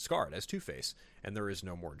not scarred as Two-Face, and there is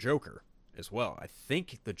no more Joker as well. I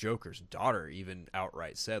think the Joker's daughter even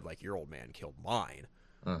outright said, like, your old man killed mine,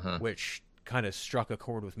 which kind of struck a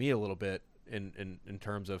chord with me a little bit in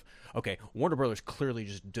terms of, okay, Warner Brothers clearly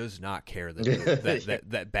just does not care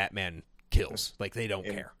that Batman kills. Like, they don't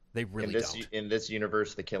care. They really don't. In this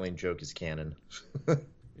universe, the Killing Joke is canon.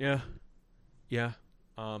 Yeah.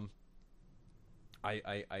 I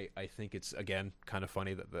think it's, again, kind of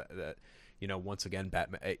funny that once again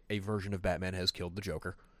Batman, a version of Batman has killed the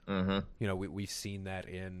Joker. Mm-hmm. You know, we've seen that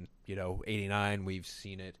in, you know, 89. We've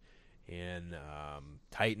seen it in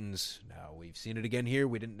Titans. Now we've seen it again here.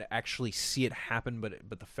 We didn't actually see it happen,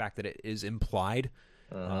 but the fact that it is implied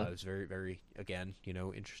is very, very, again, you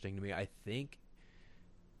know, interesting to me. I think,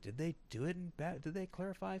 did they do it in Bat? Did they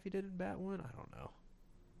clarify if he did it in Batwoman? I don't know.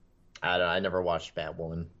 I never watched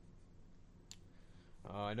Batwoman.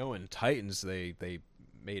 I know in Titans they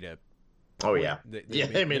made a. Oh yeah, they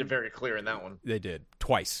made they it very clear in that one. They did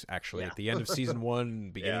twice actually, at the end of season 1,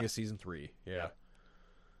 beginning Yeah. of season 3. Yeah,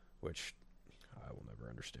 which I will never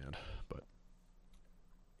understand. But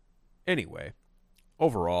anyway,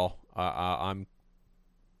 overall, I'm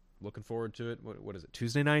looking forward to it. What is it?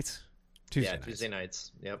 Tuesday nights? Tuesday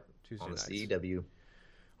nights. Yep. Tuesday on the nights. CW.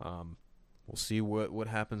 We'll see what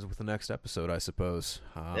happens with the next episode, I suppose.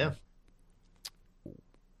 Yeah.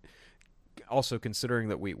 Also, considering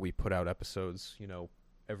that we put out episodes, you know,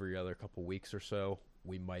 every other couple weeks or so,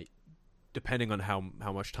 we might, depending on how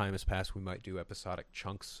much time has passed, we might do episodic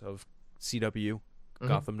chunks of CW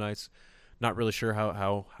Gotham Knights. Not really sure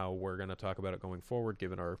how we're going to talk about it going forward,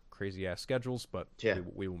 given our crazy ass schedules, but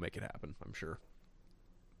we will make it happen, I'm sure.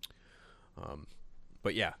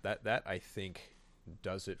 But yeah, that I think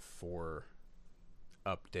does it for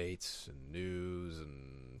updates and news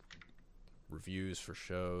and reviews for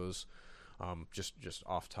shows. Just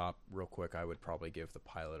off top, real quick, I would probably give the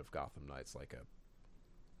pilot of Gotham Knights like a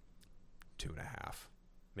 2.5,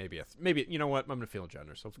 maybe. You know what? I'm gonna feel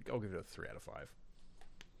generous. I'll give it a 3 out of 5.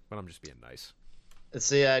 But I'm just being nice.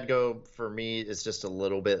 See, I'd go, for me, it's just a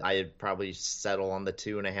little bit. I'd probably settle on the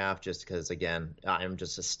 2.5, just because, again, I'm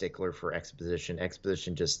just a stickler for exposition.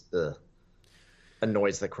 Exposition just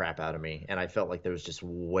annoys the crap out of me, and I felt like there was just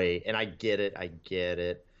way. And I get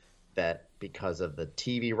it. That because of the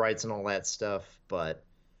TV rights and all that stuff, but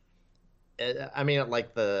I mean,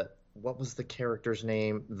 like what was the character's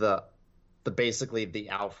name? The basically the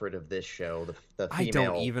Alfred of this show, the female I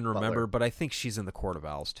don't even butler. remember, but I think she's in the Court of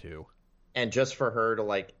Owls too. And just for her to,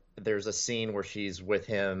 like, there's a scene where she's with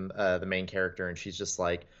him, the main character, and she's just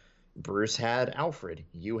like, Bruce had Alfred,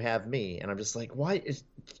 you have me, and I'm just like, why do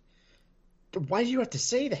you have to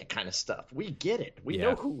say that kind of stuff? We get it. We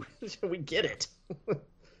know who. We get it.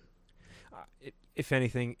 If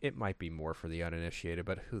anything, it might be more for the uninitiated,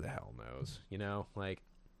 but who the hell knows? You know, like,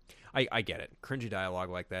 I get it. Cringy dialogue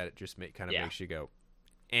like that, it just makes you go,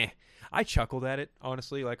 eh. I chuckled at it,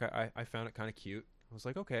 honestly. Like, I found it kind of cute. I was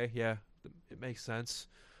like, okay, yeah, it makes sense.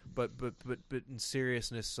 But in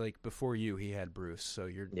seriousness, like, before you, he had Bruce, so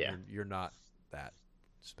you're not that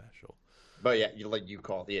special. But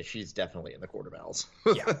yeah, she's definitely in the Court of Owls.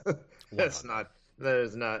 Yeah, that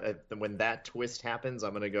is not. When that twist happens,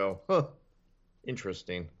 I'm gonna go, huh.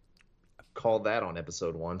 Interesting. Called that on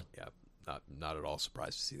episode 1. Yeah, not at all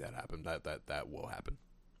surprised to see that happen. That will happen.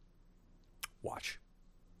 Watch.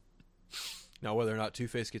 Now, whether or not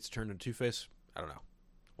Two-Face gets turned into Two-Face, I don't know.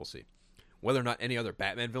 We'll see. Whether or not any other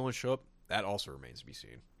Batman villains show up, that also remains to be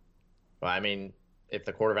seen. Well, I mean, if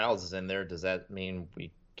the Court of Owls is in there, does that mean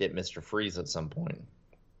we get Mr. Freeze at some point?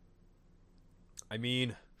 I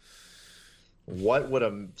mean, what would a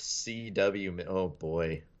CW? Oh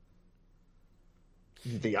boy.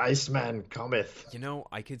 The Iceman cometh. You know,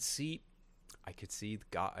 I could see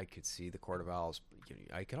the Court of Owls.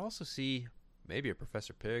 I could also see maybe a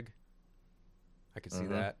Professor Pig. I could see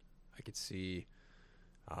that. I could see,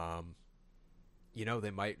 you know, they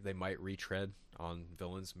might retread on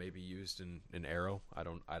villains maybe used in Arrow. I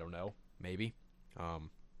don't know. Maybe.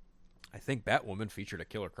 I think Batwoman featured a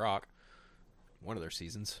Killer Croc one of their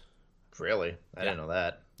seasons. Really? I didn't know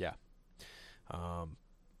that. Yeah.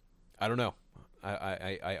 I don't know.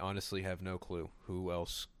 I honestly have no clue who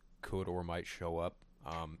else could or might show up.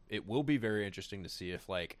 It will be very interesting to see if,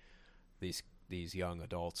 like, these young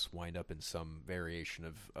adults wind up in some variation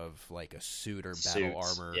of like a suit or battle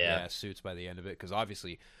armor, suits by the end of it. Because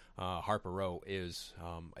obviously, Harper Row is,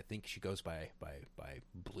 I think she goes by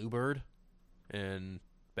Bluebird, and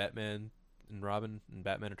Batman and Robin and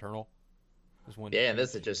Batman Eternal. Yeah, and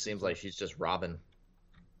this, it just seems like she's just Robin.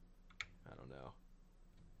 I don't know.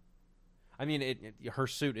 I mean, her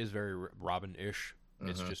suit is very Robin-ish.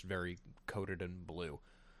 It's just very coated in blue.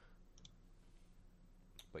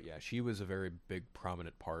 But yeah, she was a very big,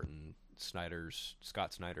 prominent part in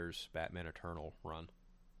Scott Snyder's Batman Eternal run,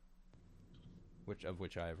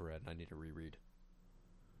 which I have read and I need to reread.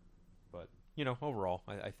 But, you know, overall,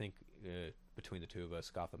 I think between the two of us,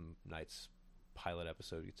 Gotham Knights pilot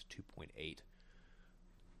episode gets a 2.8.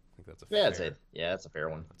 I think that's a fair. That's a fair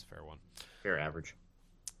one. That's a fair one. Fair average.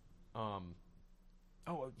 Oh,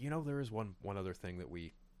 you know, there is one other thing that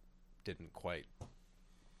we didn't quite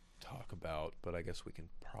talk about, but I guess we can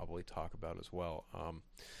probably talk about as well.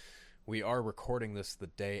 We are recording this the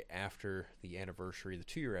day after the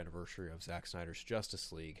 2-year anniversary of Zack Snyder's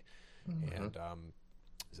Justice League. Mm-hmm. And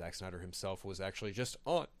Zack Snyder himself was actually just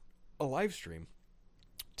on a live stream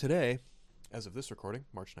today, as of this recording,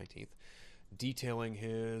 March 19th, detailing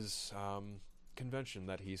his convention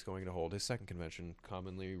that he's going to hold, his second convention,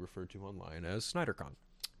 commonly referred to online as SnyderCon.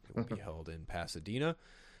 It will be held in Pasadena.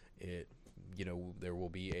 There will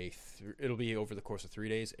be it'll be over the course of 3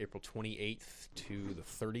 days, April 28th to the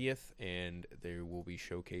 30th, and they will be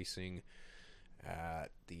showcasing at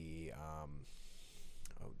the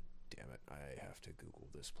oh damn it, I have to Google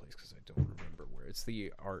this place because I don't remember where. It's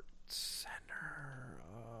the Art Center.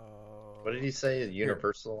 What did he say?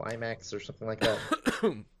 Universal IMAX or something like that?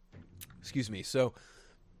 Excuse me. So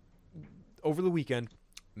over the weekend,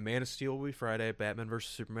 Man of Steel will be Friday, Batman vs.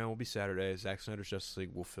 Superman will be Saturday, Zack Snyder's Justice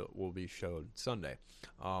League will be showed Sunday.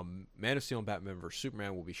 Man of Steel and Batman vs.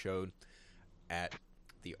 Superman will be showed at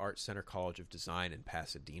the Art Center College of Design in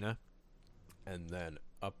Pasadena, and then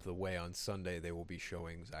up the way on Sunday they will be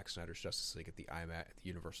showing Zack Snyder's Justice League at the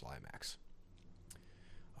Universal IMAX.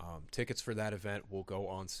 Tickets for that event will go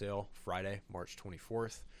on sale Friday, March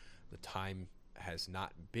 24th. The time has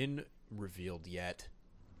not been revealed yet,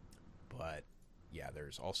 but yeah,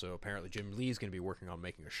 there's also apparently Jim Lee is going to be working on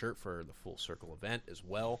making a shirt for the Full Circle event as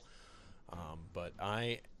well. But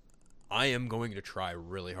I am going to try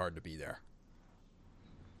really hard to be there.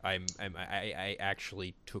 I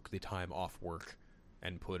actually took the time off work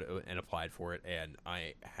and applied for it, and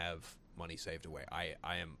I have money saved away. I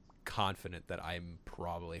am confident that I'm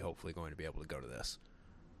hopefully going to be able to go to this.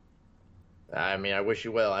 I mean, I wish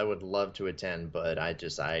you well. I would love to attend, but I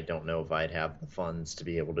don't know if I'd have the funds to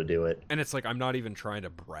be able to do it. And it's like, I'm not even trying to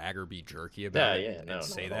brag or be jerky about it and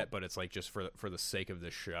say that, but it's like, just for the sake of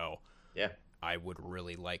this show, yeah, I would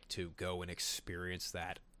really like to go and experience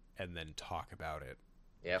that and then talk about it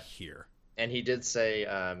here. And he did say,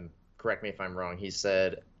 correct me if I'm wrong, he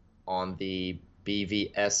said on the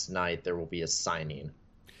BVS night there will be a signing.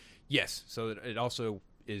 Yes, so it also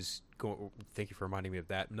is going. Thank you for reminding me of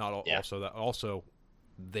that. Also,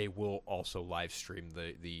 they will also live stream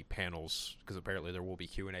the panels, because apparently there will be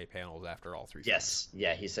Q&A panels after all three films.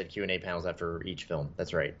 Yeah, he said Q&A panels after each film.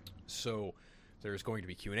 That's right. So there's going to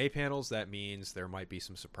be Q&A panels. That means there might be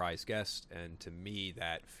some surprise guests, and to me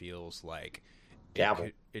that feels like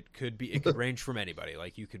it could range from anybody.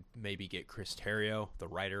 Like, you could maybe get Chris Terrio, the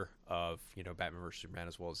writer of Batman vs. Superman,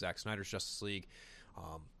 as well as Zack Snyder's Justice League.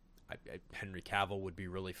 Henry Cavill would be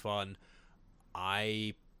really fun.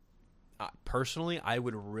 I personally, I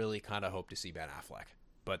would really kind of hope to see Ben Affleck,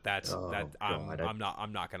 but I'm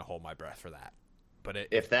not going to hold my breath for that. But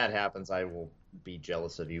if that happens, I will be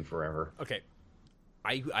jealous of you forever. Okay,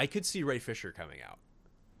 I could see Ray Fisher coming out.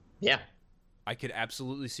 Yeah, I could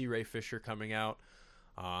absolutely see Ray Fisher coming out.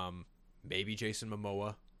 Maybe Jason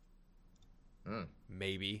Momoa.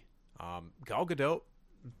 Maybe Gal Gadot,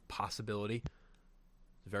 possibility.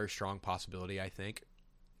 Very strong possibility, I think.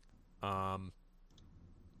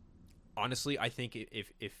 Honestly, I think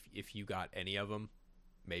if you got any of them,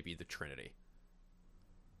 maybe the Trinity.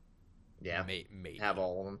 Yeah, maybe have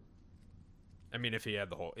all of them. I mean, if he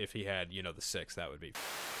had the six, that would be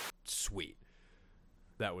sweet.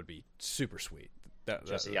 That would be super sweet.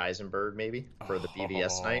 Jesse Eisenberg, maybe, for the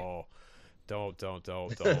BVS night. Don't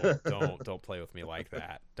play with me like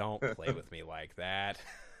that. Don't play with me like that.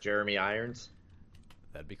 Jeremy Irons.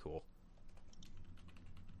 That'd be cool.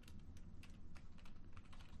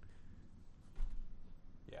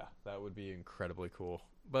 Yeah, that would be incredibly cool.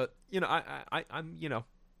 But I'm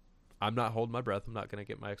not holding my breath. I'm not going to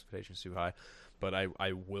get my expectations too high, but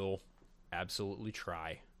I will absolutely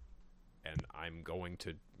try, and I'm going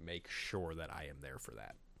to make sure that I am there for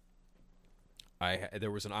that.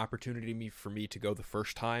 There was an opportunity for me to go the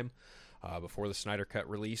first time before the Snyder Cut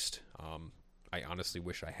released. I honestly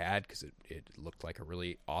wish I had, because it looked like a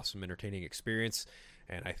really awesome, entertaining experience,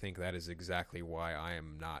 and I think that is exactly why I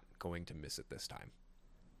am not going to miss it this time.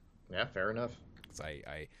 Yeah, fair enough. 'Cause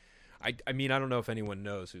I mean, I don't know if anyone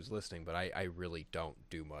knows who's listening, but I really don't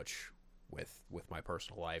do much with my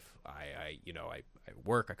personal life. I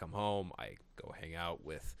work, I come home, I go hang out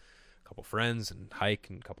with a couple friends and hike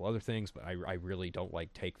and a couple other things, but I really don't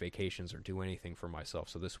take vacations or do anything for myself.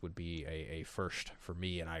 So this would be a first for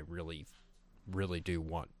me, and I really do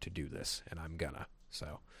want to do this, and I'm gonna.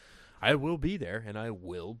 So I will be there, and I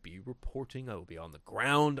will be reporting. I will be on the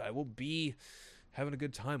ground. I will be having a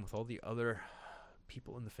good time with all the other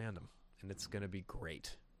people in the fandom, and it's gonna be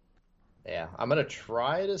great. Yeah, I'm gonna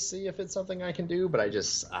try to see if it's something I can do, but I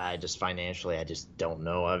just financially, I just don't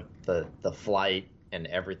know. The flight and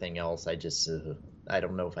everything else, I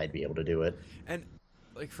don't know if I'd be able to do it. And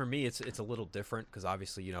like for me, it's a little different because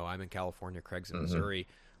obviously, I'm in California, Craig's in Missouri.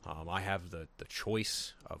 I have the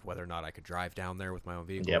choice of whether or not I could drive down there with my own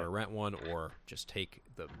vehicle or rent one, or just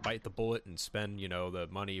bite the bullet and spend the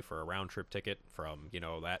money for a round trip ticket from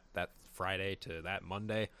that Friday to that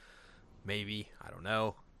Monday. Maybe, I don't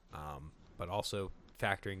know. But also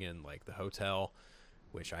factoring in like the hotel,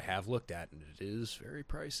 which I have looked at, and it is very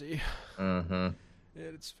pricey.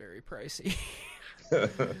 It's very pricey,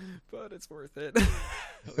 but it's worth it.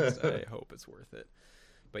 At least I hope it's worth it.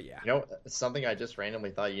 But yeah, something I just randomly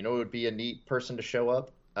thought. It would be a neat person to show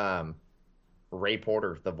up. Ray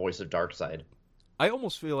Porter, the voice of Darkseid. I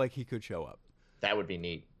almost feel like he could show up. That would be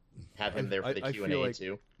neat. Have him there for the Q&A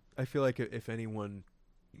too. I feel like if anyone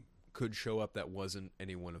could show up that wasn't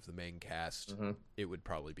anyone of the main cast, it would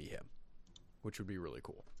probably be him, which would be really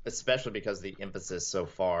cool. Especially because the emphasis so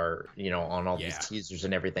far, on all these teasers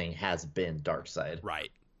and everything has been Darkseid. Right.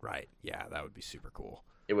 Yeah, that would be super cool.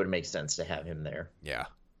 It would make sense to have him there. Yeah,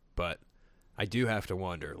 but I do have to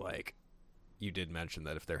wonder, like, you did mention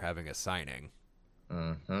that if they're having a signing,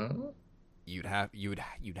 you'd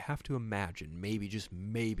have to imagine maybe, just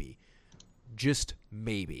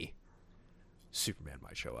maybe, Superman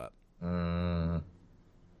might show up.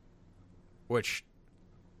 Which,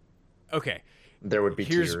 okay, there would be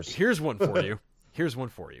tears. Here's one for you.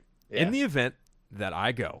 Yeah. In the event that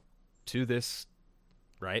I go to this,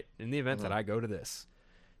 right? In the event that I go to this,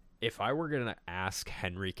 if I were going to ask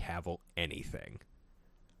Henry Cavill anything,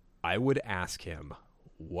 I would ask him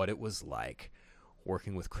what it was like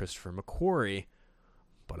working with Christopher McQuarrie,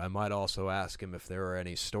 but I might also ask him if there are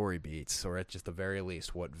any story beats, or at just the very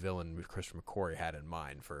least, what villain Christopher McQuarrie had in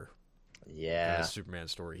mind for the Superman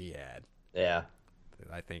story he had. Yeah.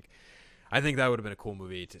 I think that would have been a cool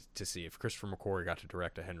movie to see if Christopher McQuarrie got to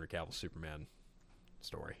direct a Henry Cavill Superman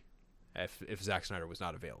story. If Zack Snyder was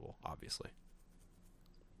not available, obviously.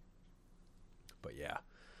 But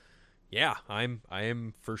yeah, I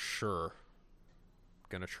am for sure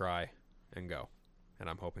gonna try and go, and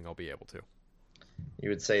I'm hoping I'll be able to. You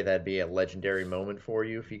would say that'd be a legendary moment for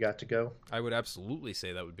you if you got to go? I would absolutely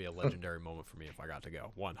say that would be a legendary moment for me if I got to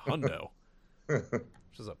go. One hundo.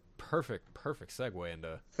 Which is a perfect segue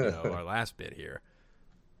into our last bit here.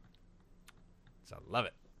 So I love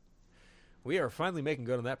it. We are finally making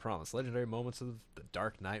good on that promise. Legendary moments of the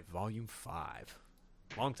Dark Knight Volume 5.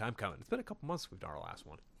 Long time coming. It's been a couple months since we've done our last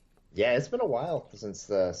one. Yeah, it's been a while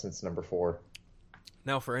since number 4.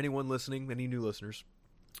 Now, for anyone listening, any new listeners,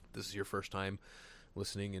 this is your first time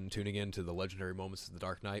listening and tuning in to the Legendary Moments of the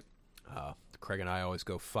Dark Knight. Craig and I always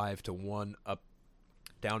go 5 to 1, up,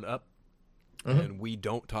 down, up. And we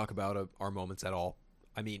don't talk about our moments at all.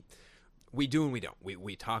 I mean, we do and we don't.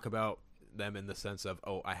 We talk about them in the sense of,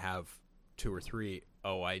 oh, I have 2 or 3.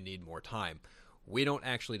 Oh, I need more time. We don't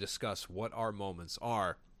actually discuss what our moments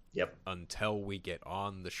are until we get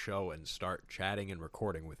on the show and start chatting and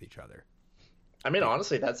recording with each other. I mean,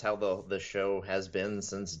 honestly, that's how the show has been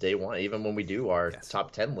since day one. Even when we do our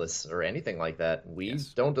top 10 lists or anything like that, we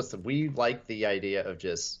like the idea of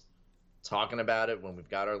just talking about it when we've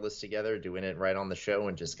got our list together, doing it right on the show,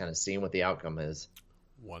 and just kind of seeing what the outcome is.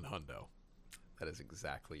 One hundo. That is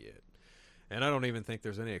exactly it. And I don't even think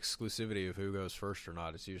there's any exclusivity of who goes first or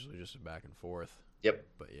not. It's usually just a back and forth. Yep.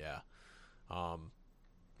 But yeah. I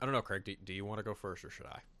don't know, Craig. Do you want to go first or should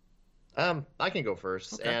I? I can go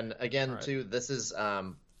first. Okay. And again, right. too, this is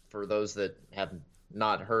for those that have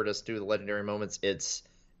not heard us do the legendary moments, it's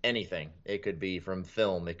anything. It could be from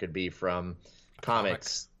film. It could be from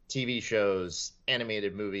comics, TV shows,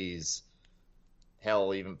 animated movies,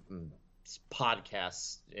 hell, even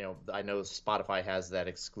podcasts. I know Spotify has that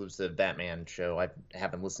exclusive Batman show. I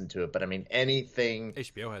haven't listened to it, but I mean anything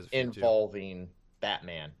HBO has a few involving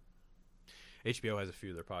Batman. HBO has a few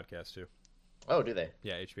of their podcasts too. Oh, do they?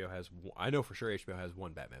 Yeah, HBO has. I know for sure HBO has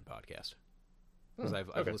one Batman podcast because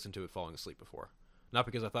I've listened to it falling asleep before. Not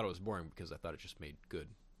because I thought it was boring, because I thought it just made good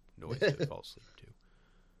noise to fall asleep to.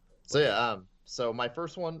 So yeah, so my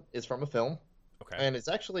first one is from a film. Okay. And it's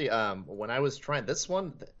actually when I was trying this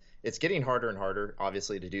one, it's getting harder and harder,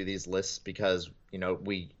 obviously, to do these lists because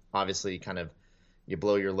we obviously kind of you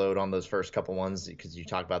blow your load on those first couple ones because you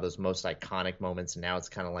talk about those most iconic moments, and now it's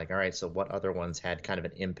kind of like, all right, so what other ones had kind of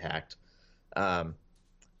an impact?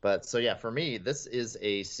 But so yeah, for me, this is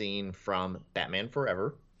a scene from Batman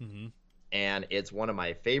Forever, and it's one of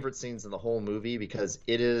my favorite scenes in the whole movie because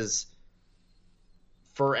it is,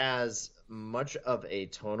 for as much of a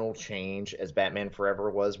tonal change as Batman Forever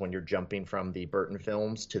was when you're jumping from the Burton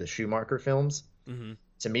films to the Schumacher films,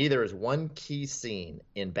 to me there is one key scene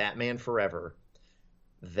in Batman Forever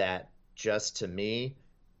that just to me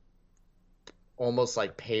almost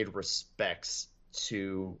like paid respects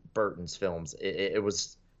to Burton's films. It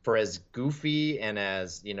was, for as goofy and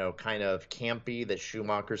as, kind of campy that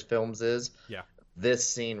Schumacher's films is, Yeah. this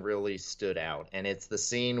scene really stood out. And it's the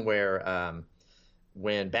scene where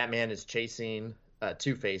when Batman is chasing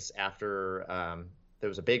Two-Face after there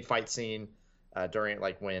was a big fight scene during,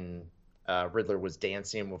 like, when Riddler was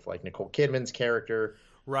dancing with, like, Nicole Kidman's character.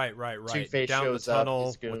 Right. Two-Face Down shows the tunnel up,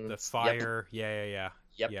 his with the goons. fire. Yeah.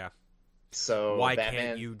 Yep. Yeah. So why Batman,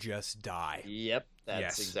 can't you just die? Yep, that's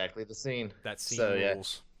Yes. exactly the scene. That scene So,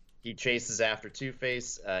 rules. He chases after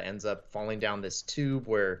Two-Face, ends up falling down this tube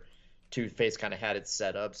where Two-Face kind of had it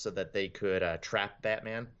set up so that they could trap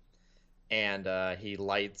Batman. And he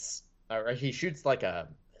lights, or he shoots it's like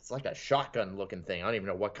a shotgun looking thing. I don't even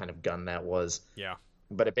know what kind of gun that was. Yeah.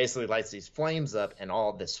 But it basically lights these flames up, and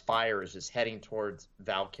all this fire is just heading towards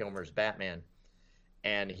Val Kilmer's Batman.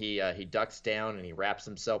 And he ducks down and he wraps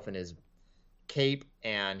himself in his cape,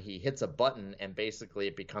 and he hits a button, and basically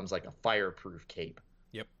it becomes like a fireproof cape.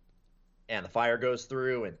 Yep. And the fire goes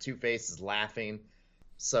through, and Two-Face is laughing.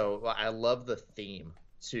 So I love the theme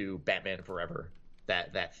to Batman Forever.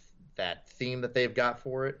 That theme that they've got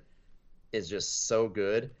for it is just so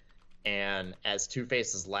good. And as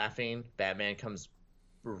Two-Face is laughing, Batman comes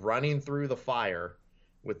running through the fire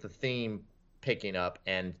with the theme picking up,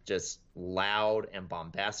 and just loud and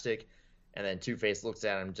bombastic. And then Two-Face looks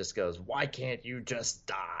at him and just goes, "Why can't you just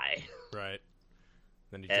die?" Right.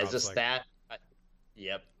 Then he And drops it's just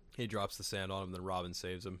yep. He drops the sand on him, then Robin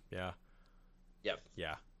saves him. Yeah. Yep.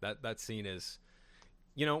 Yeah. That scene is,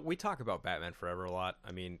 we talk about Batman Forever a lot.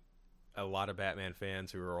 I mean, a lot of Batman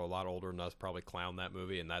fans who are a lot older than us probably clown that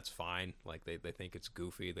movie, and that's fine. Like, they think it's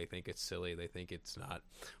goofy, they think it's silly, they think it's not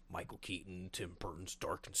Michael Keaton, Tim Burton's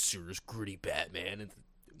dark and serious, gritty Batman. And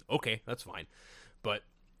okay, that's fine. But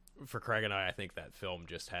for Craig and I think that film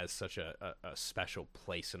just has such a special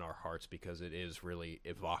place in our hearts because it is really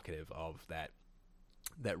evocative of that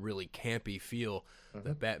really campy feel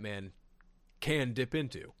that Batman can dip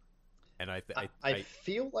into. And I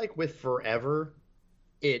feel like with Forever,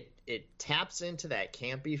 it taps into that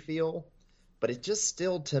campy feel, but it just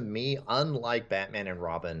still, to me, unlike Batman and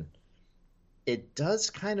Robin, it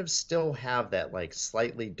does kind of still have that like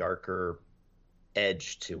slightly darker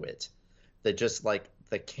edge to it. That just like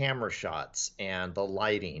the camera shots and the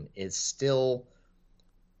lighting is still,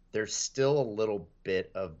 there's still a little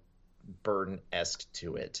bit of Burton-esque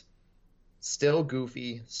to it. Still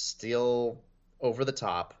goofy, still over the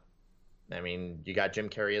top. I mean, you got Jim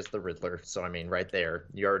Carrey as the Riddler, so I mean, right there,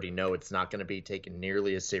 you already know it's not going to be taken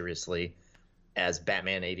nearly as seriously as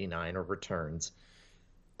Batman 89 or Returns,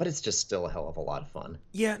 but it's just still a hell of a lot of fun.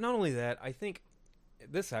 Yeah, not only that, I think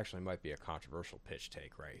this actually might be a controversial pitch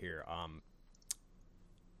take right here.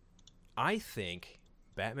 I think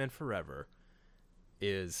Batman Forever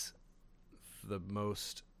is the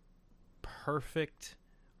most perfect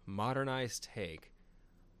modernized take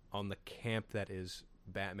on the camp that is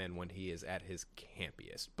Batman when he is at his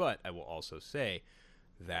campiest. But I will also say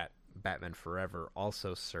that Batman Forever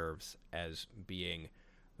also serves as being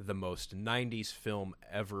the most 90s film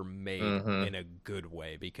ever made in a good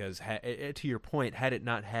way, because to your point, had it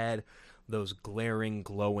not had those glaring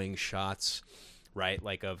glowing shots, right,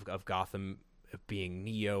 like of Gotham being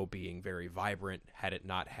Neo, being very vibrant, had it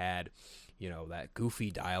not had that goofy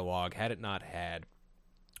dialogue, had it not had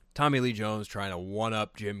Tommy Lee Jones trying to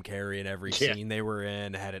one-up Jim Carrey in every scene they were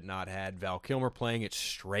in, had it not had Val Kilmer playing it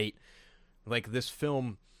straight, like this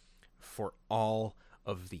film, for all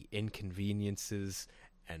of the inconveniences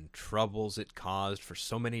and troubles it caused for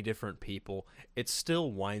so many different people, it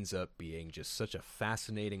still winds up being just such a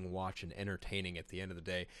fascinating watch and entertaining at the end of the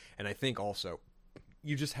day. And I think also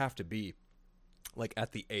you just have to be like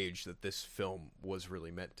at the age that this film was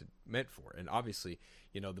really meant for. And obviously,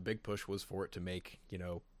 the big push was for it to make,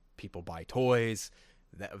 people buy toys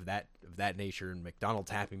of that nature, and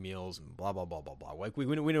McDonald's Happy Meals and blah blah blah blah blah. Like we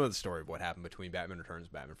know the story of what happened between Batman Returns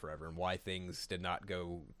and Batman Forever, and why things did not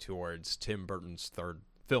go towards Tim Burton's third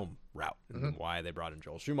film route, and why they brought in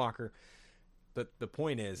Joel Schumacher. But the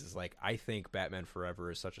point is like, I think Batman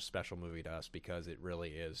Forever is such a special movie to us because it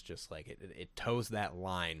really is just like it toes that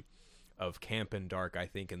line of camp and dark, I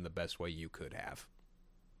think, in the best way you could have.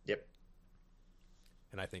 Yep.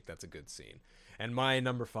 And I think that's a good scene. And my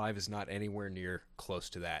number 5 is not anywhere near close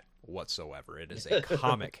to that whatsoever. It is a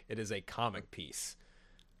comic. It is a comic piece.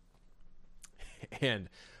 And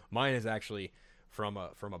mine is actually from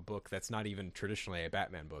a book that's not even traditionally a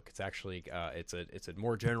Batman book. It's actually it's a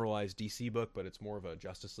more generalized DC book, but it's more of a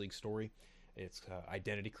Justice League story. It's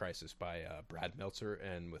Identity Crisis by Brad Meltzer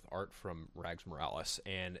and with art from Rags Morales.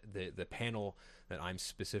 And the panel that I'm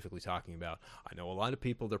specifically talking about, I know a lot of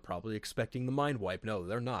people, they're probably expecting the mind wipe. No,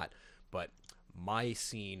 they're not. But my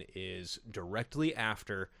scene is directly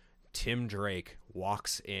after Tim Drake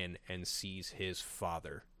walks in and sees his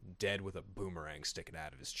father dead with a boomerang sticking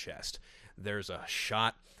out of his chest. There's a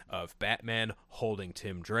shot of Batman holding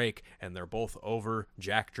Tim Drake, and they're both over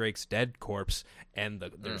Jack Drake's dead corpse, and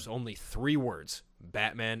there's only 3 words: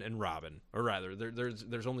 Batman and Robin. Or rather,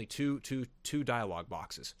 there's only two dialogue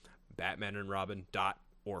boxes: Batman and Robin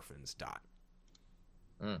orphans .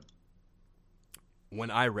 When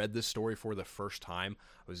I read this story for the first time,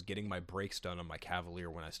 I was getting my brakes done on my Cavalier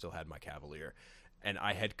when I still had my Cavalier. And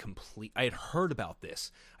I had heard about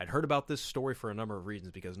this. I'd heard about this story for a number of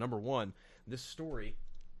reasons, because number one, this story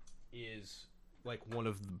is like one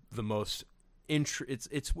of the most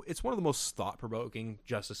it's one of the most thought-provoking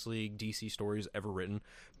Justice League DC stories ever written,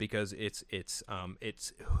 because it's a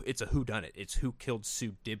whodunit. It's who killed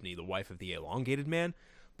Sue Dibney, the wife of the Elongated Man.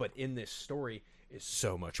 But in this story is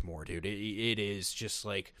so much more, dude. It is just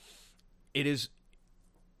like it is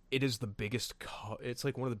the biggest it's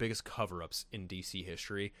like one of the biggest cover-ups in DC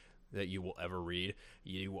history that you will ever read.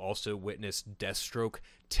 You also witness Deathstroke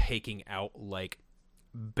taking out like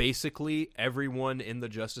basically everyone in the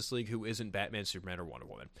Justice League who isn't Batman, Superman, or Wonder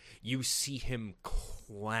Woman. You see him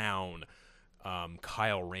clown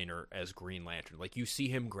Kyle Rayner as Green Lantern. Like, you see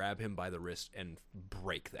him grab him by the wrist and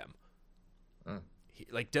break them.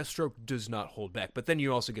 Like, Deathstroke does not hold back. But then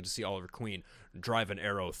you also get to see Oliver Queen drive an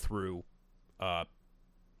arrow through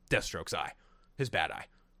Deathstroke's eye, his bad eye.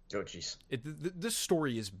 Oh, jeez. This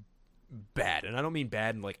story is bad, and I don't mean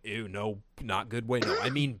bad in like, ew, no, not good way. No, I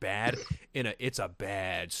mean bad in it's a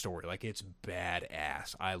bad story. Like, it's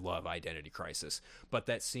badass. I love Identity Crisis, but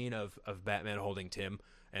that scene of Batman holding Tim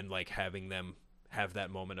and like having them have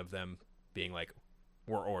that moment of them being like,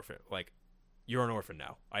 we're orphan, like, you're an orphan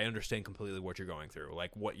now. I understand completely what you're going through.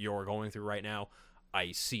 Like, what you're going through right now,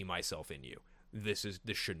 I see myself in you. This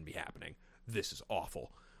shouldn't be happening. This is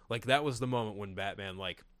awful. Like, that was the moment when Batman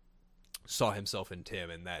like saw himself in Tim,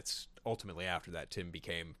 and that's ultimately after that Tim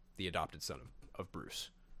became the adopted son of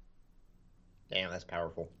Bruce. Damn, that's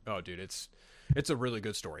powerful. Oh, dude, it's a really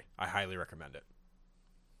good story. I highly recommend it.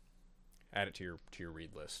 Add it to your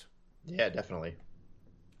read list. Yeah, definitely.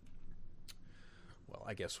 Well,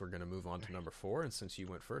 I guess we're going to move on to number 4, and since you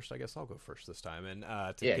went first, I guess I'll go first this time. And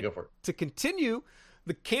go for it. To continue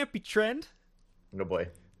the campy trend. No boy.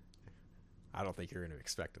 I don't think you're going to be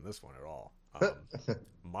expecting this one at all.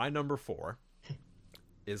 My number 4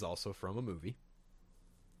 is also from a movie.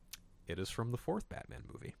 It is from the 4th Batman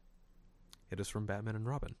movie. It is from Batman and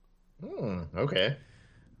Robin. Okay.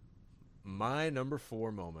 My number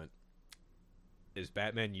 4 moment is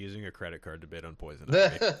Batman using a credit card to bid on poison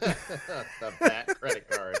ivy. The Bat credit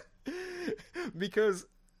card. Because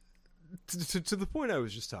to the point I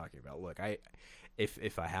was just talking about, look,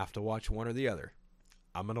 if I have to watch one or the other,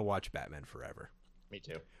 I'm going to watch Batman Forever. Me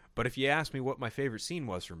too. But if you ask me what my favorite scene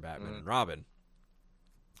was from Batman and Robin,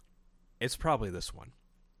 it's probably this one.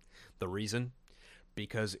 The reason?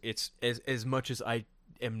 Because it's as much as I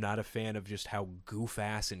am not a fan of just how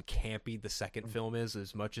goof-ass and campy the second film is,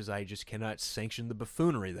 as much as I just cannot sanction the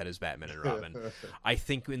buffoonery that is Batman and Robin, I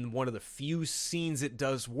think in one of the few scenes it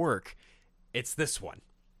does work, it's this one.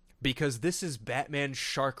 Because this is Batman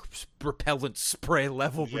shark repellent spray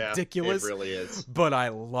level ridiculous. It really is. But I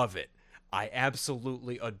love it. I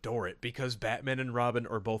absolutely adore it, because Batman and Robin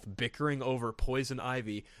are both bickering over poison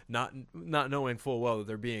ivy, not knowing full well that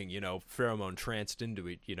they're being, pheromone tranced into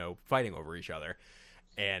it, fighting over each other.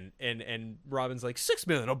 And Robin's like, $6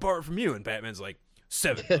 million, I'll borrow it from you. And Batman's like,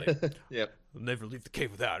 $7 million. Yep. I'll never leave the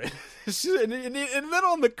cave without it. and then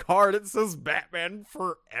on the card it says Batman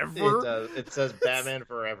Forever. It does. It says Batman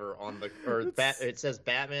Forever on the it says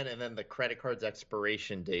Batman, and then the credit card's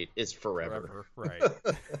expiration date is forever. Right.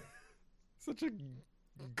 Such a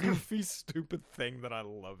goofy, stupid thing that I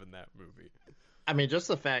love in that movie. I mean, just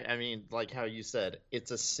the fact, like how you said, it's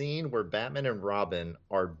a scene where Batman and Robin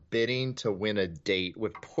are bidding to win a date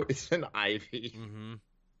with Poison Ivy. Mm-hmm.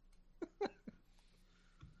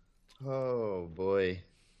 Oh, boy.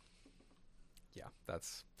 Yeah,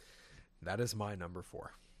 that is my number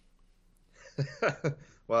 4.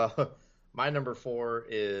 Well, my number 4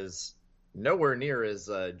 is nowhere near as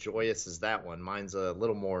joyous as that one. Mine's a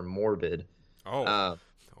little more morbid. Oh,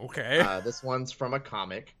 okay. This one's from a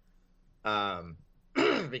comic,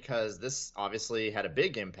 because this obviously had a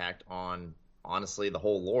big impact on, honestly, the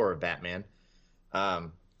whole lore of Batman.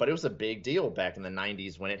 But it was a big deal back in the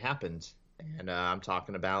 90s when it happened. And I'm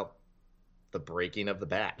talking about the breaking of the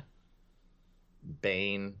Bat.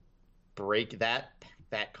 Bane break that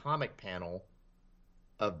comic panel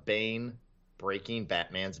of Bane breaking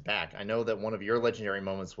Batman's back. I know that one of your legendary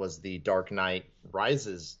moments was the Dark Knight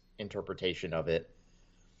Rises interpretation of it,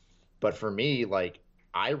 but for me, like,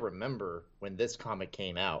 I remember when this comic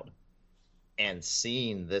came out and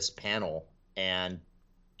seeing this panel and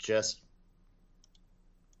just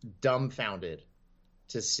dumbfounded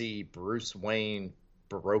to see Bruce Wayne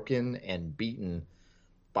broken and beaten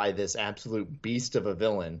by this absolute beast of a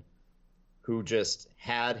villain who just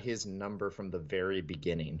had his number from the very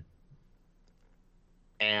beginning.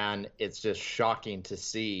 And it's just shocking to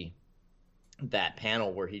see that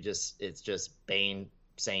panel where it's just Bane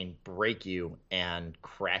saying break you and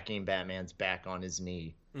cracking Batman's back on his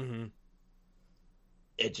knee. Mm-hmm.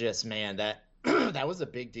 It just, man, that that was a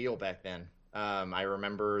big deal back then. I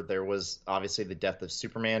remember there was obviously the death of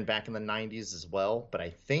Superman back in the 90s as well, but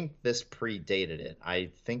I think this predated it.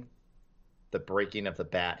 I think the breaking of the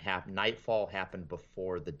bat Nightfall happened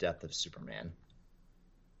before the death of Superman.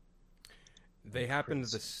 They happened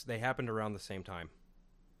around the same time.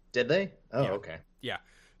 Did they? Oh, Yeah. okay. Yeah.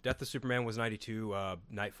 Death of Superman was 92,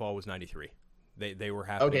 Nightfall was 93. They were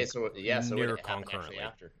happening Okay, so yeah, so near it happened concurrently. actually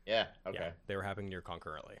after. Yeah, okay. Yeah, they were happening near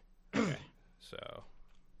concurrently. Okay. So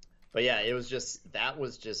But yeah, it was just that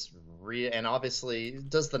was just real. And obviously,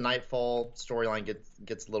 does the Nightfall storyline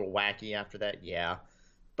gets a little wacky after that? Yeah,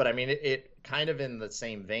 but I mean, it kind of in the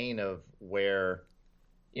same vein of where,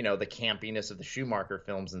 you know, the campiness of the Schumacher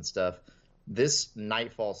films and stuff. This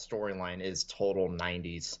Nightfall storyline is total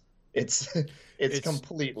 90s. It's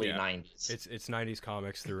completely 90s. it's 90s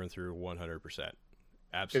comics through and through, 100%.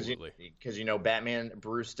 Absolutely. Because you know, Batman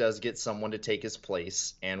Bruce does get someone to take his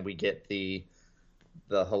place, and we get the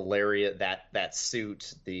hilarious that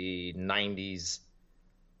suit, the 90s.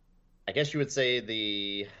 I guess you would say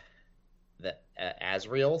the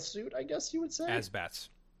Azrael suit. I guess you would say Asbats.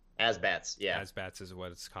 Asbats, yeah. Asbats is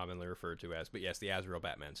what it's commonly referred to as. But yes, the Azrael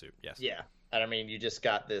Batman suit. Yes. Yeah, and I mean, you just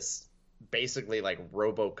got this basically like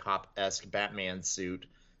RoboCop-esque Batman suit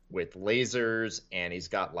with lasers, and he's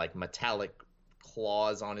got like metallic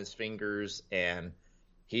claws on his fingers, and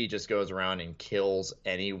he just goes around and kills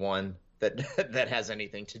anyone that has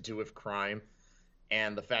anything to do with crime.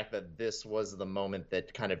 And the fact that this was the moment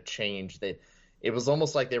that kind of changed that, it was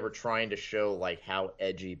almost like they were trying to show like how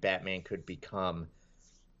edgy Batman could become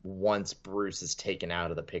once Bruce is taken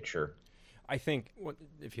out of the picture. I think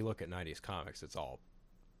if you look at 90s comics, it's all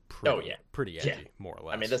pretty edgy, more or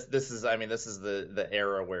less. I mean, this is the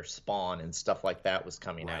era where Spawn and stuff like that was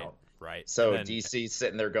coming out. Right. So DC's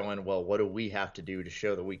sitting there going, well, what do we have to do to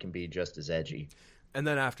show that we can be just as edgy? And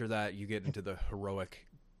then after that, you get into the heroic,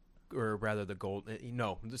 or rather the gold.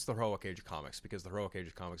 No, this is the heroic age of comics, because the heroic age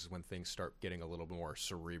of comics is when things start getting a little more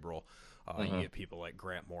cerebral. You get people like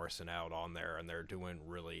Grant Morrison out on there, and they're doing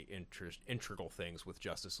really integral things with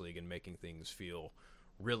Justice League and making things feel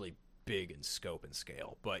really big in scope and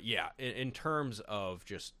scale. But yeah, in terms of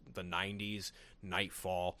just the 90s,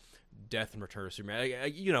 Nightfall, Death and Return of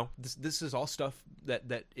Superman, you know, this is all stuff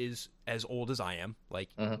that is as old as I am. Like,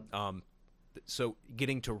 so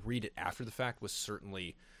getting to read it after the fact was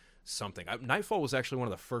certainly something. Nightfall was actually one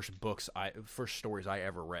of the first stories I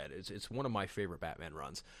ever read. It's one of my favorite Batman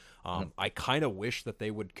runs. I kind of wish that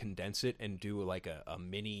they would condense it and do like a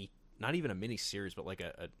mini, not even a mini series, but like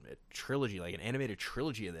a trilogy, like an animated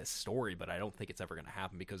trilogy of this story. But I don't think it's ever going to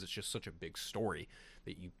happen, because it's just such a big story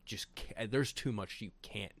that you just can't, there's too much you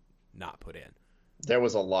can't not put in. There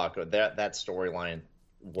was a lot. That storyline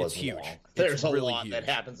was huge. Long. There's a really lot huge. that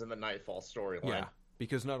happens in the Nightfall storyline. Yeah,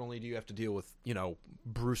 because not only do you have to deal with, you know,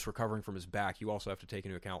 Bruce recovering from his back, you also have to take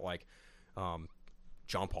into account like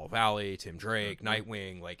John Paul Valley, Tim Drake,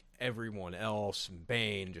 Nightwing, like everyone else,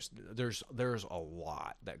 Bane. Just there's a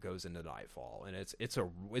lot that goes into Nightfall, and it's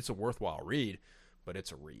a worthwhile read, but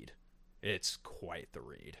it's a read. It's quite the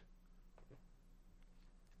read.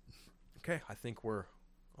 Okay, I think we're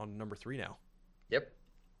on number 3 now. Yep.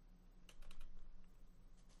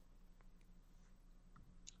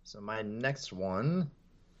 So my next one,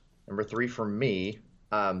 number 3 for me,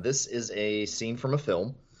 this is a scene from a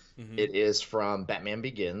film. Mm-hmm. It is from Batman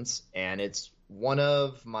Begins, and it's one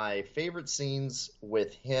of my favorite scenes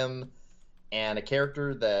with him and a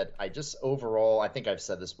character that I just overall, I think I've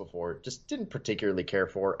said this before, just didn't particularly care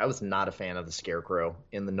for. I was not a fan of the Scarecrow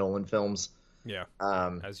in the Nolan films. Yeah,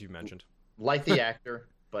 as you mentioned. Like the actor,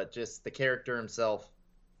 but just the character himself,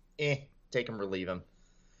 take him or leave him.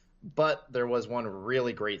 But there was one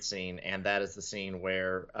really great scene, and that is the scene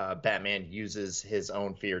where Batman uses his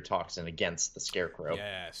own fear toxin against the Scarecrow.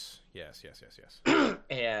 Yes.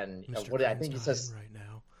 And Mr. what I think he says right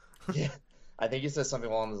now. yeah, I think he says something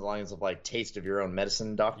along the lines of like, "Taste of your own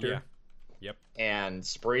medicine, doctor." Yeah. Yep. And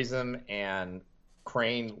sprays him, and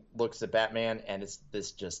Crane looks at Batman, and it's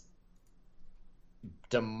this just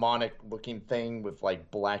demonic looking thing with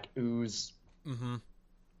like black ooze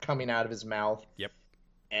coming out of his mouth. Yep.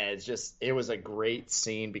 And it was a great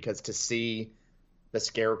scene, because to see the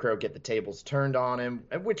Scarecrow get the tables turned on him,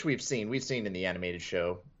 which we've seen in the animated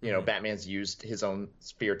show, you know, Batman's used his own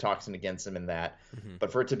spear toxin against him in that,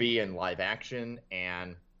 but for it to be in live action,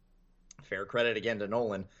 and fair credit again to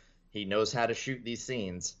Nolan, he knows how to shoot these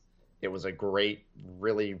scenes. It was a great,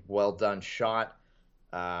 really well done shot.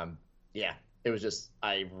 Yeah, it was just,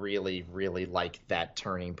 I really, really liked that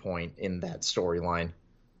turning point in that storyline.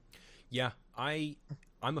 Yeah, I'm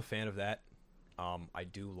a fan of that. I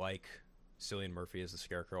do like Cillian Murphy as the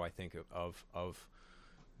Scarecrow. I think of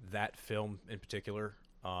that film in particular,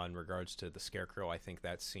 in regards to the Scarecrow, I think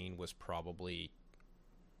that scene was probably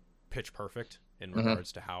pitch perfect in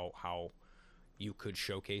regards to how you could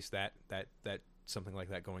showcase that something like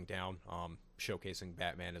that going down. Showcasing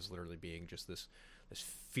Batman as literally being just this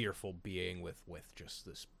fearful being with just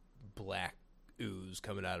this black ooze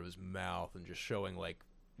coming out of his mouth, and just showing like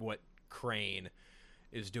what Crane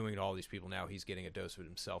is doing to all these people. Now he's getting a dose of it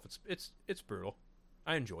himself. It's brutal.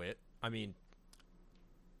 I enjoy it. I mean,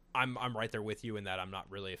 I'm right there with you in that I'm not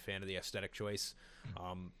really a fan of the aesthetic choice.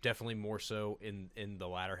 Definitely more so in the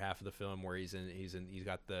latter half of the film, where he's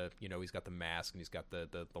got the mask, and he's got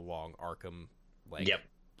the long Arkham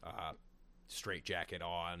straight jacket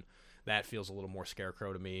on. That feels a little more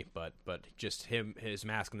Scarecrow to me, but just his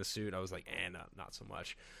mask and the suit, I was like, not so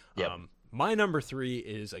much. Yep. My number 3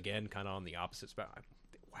 is again kind of on the opposite spectrum.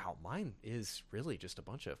 Wow, mine is really just a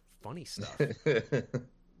bunch of funny stuff. The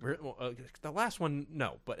last one,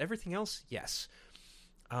 no, but everything else, yes.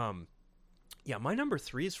 Yeah, my number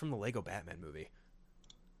 3 is from the Lego Batman movie.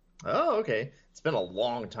 Oh, okay. It's been a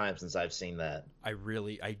long time since I've seen that. I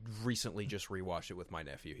recently just rewatched it with my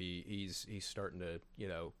nephew. He's starting to,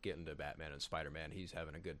 get into Batman and Spider-Man. He's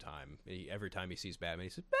having a good time. Every time he sees Batman, he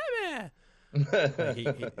says, "Batman!"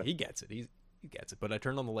 he gets it. He gets it. But I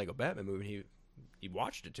turned on the Lego Batman movie, and he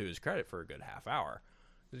watched it to his credit for a good half hour.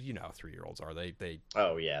 You know how 3-year-olds are. They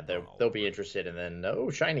oh yeah, they'll be interested, and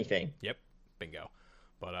then shiny thing. Yep, bingo.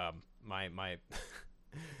 But my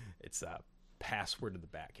it's Password to the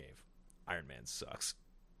Batcave. Iron Man sucks.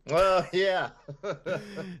 Yeah.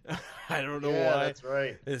 I don't know why. That's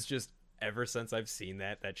right. It's just ever since I've seen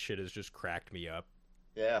that shit has just cracked me up.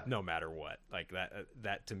 Yeah. No matter what, like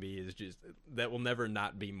that to me is just, that will never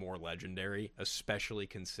not be more legendary, especially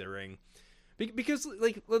considering. Because,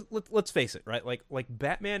 like, let's face it, right? Like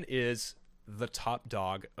Batman is the top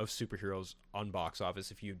dog of superheroes on box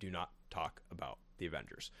office if you do not talk about the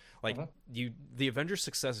Avengers. Like, the Avengers'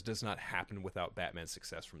 success does not happen without Batman's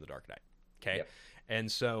success from The Dark Knight. Okay? Yep.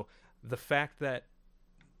 And so the fact that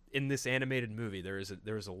in this animated movie there is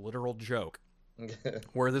a literal joke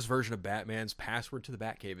where this version of Batman's password to the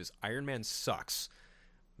Batcave is Iron Man sucks,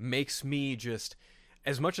 makes me just,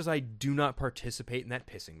 as much as I do not participate in that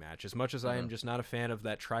pissing match, as much as I am just not a fan of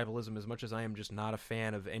that tribalism, as much as I am just not a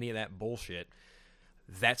fan of any of that bullshit,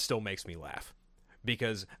 that still makes me laugh.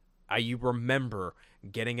 Because you remember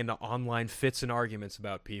getting into online fits and arguments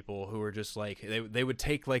about people who were just like, they would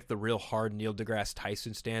take like the real hard Neil deGrasse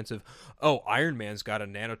Tyson stance of, oh, Iron Man's got a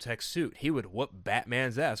nanotech suit, he would whoop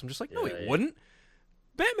Batman's ass. I'm just like, no, he wouldn't.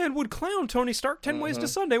 Batman would clown Tony Stark 10 ways to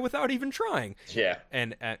Sunday without even trying. Yeah.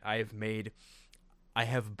 And I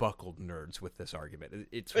have buckled nerds with this argument.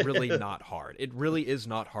 It's really not hard. It really is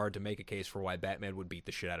not hard to make a case for why Batman would beat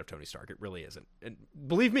the shit out of Tony Stark. It really isn't. And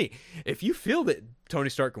believe me, if you feel that Tony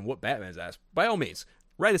Stark can whoop Batman's ass, by all means,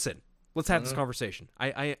 write us in. Let's have this conversation.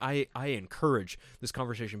 I encourage this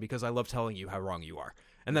conversation because I love telling you how wrong you are.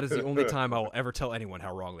 And that is the only time I will ever tell anyone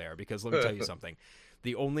how wrong they are. Because let me tell you something.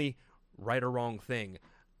 The only right or wrong thing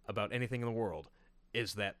about anything in the world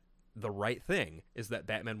is that the right thing is that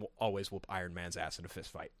Batman will always whoop Iron Man's ass in a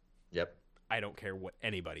fist fight. Yep. I don't care what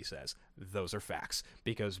anybody says. Those are facts.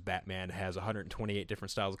 Because Batman has 128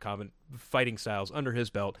 different styles of common fighting styles under his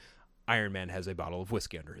belt. Iron Man has a bottle of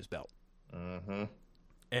whiskey under his belt. Mm-hmm.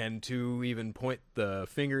 And to even point the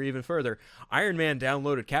finger even further, Iron Man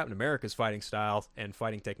downloaded Captain America's fighting styles and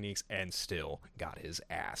fighting techniques and still got his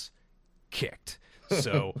ass kicked.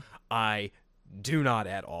 So I do not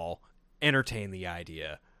at all entertain the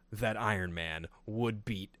idea that Iron Man would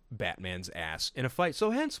beat Batman's ass in a fight.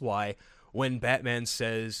 So hence why when Batman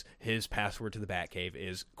says his password to the Batcave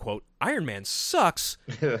is, quote, Iron Man sucks,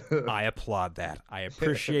 I applaud that. I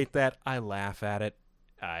appreciate that. I laugh at it.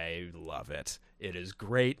 I love it. It is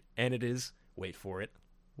great, and it is, wait for it,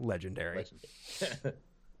 legendary.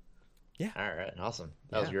 Yeah. All right, awesome.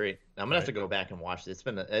 That was Yeah. great. I'm gonna have to go back and watch it.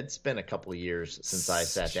 It's been a couple of years since I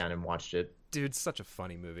sat down and watched it. Dude, such a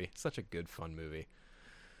funny movie. Such a good, fun movie.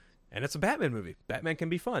 And it's a Batman movie. Batman can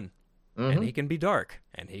be fun. And he can be dark.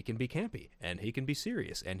 And he can be campy. And he can be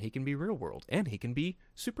serious. And he can be real world. And he can be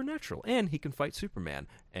supernatural. And he can fight Superman.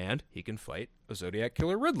 And he can fight a Zodiac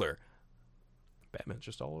Killer Riddler. Batman's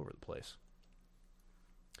just all over the place.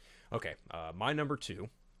 Okay, my number 2.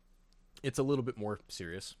 It's a little bit more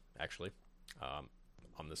serious, actually,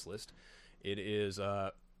 on this list. It is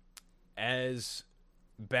as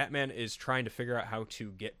Batman is trying to figure out how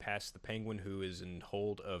to get past the Penguin, who is in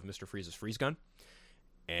hold of Mr. Freeze's freeze gun.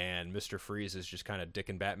 And Mr. Freeze is just kind of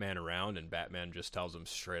dicking Batman around, and Batman just tells him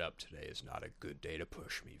straight up, "Today is not a good day to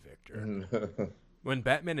push me, Victor." When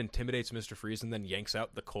Batman intimidates Mr. Freeze and then yanks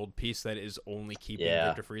out the cold piece that is only keeping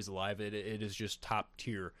Victor Freeze alive, it is just top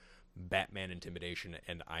tier Batman intimidation,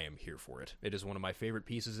 and I am here for it. It is one of my favorite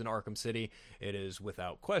pieces in Arkham City. It is,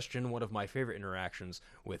 without question, one of my favorite interactions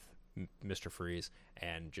with Mr. Freeze,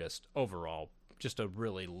 and just overall, just a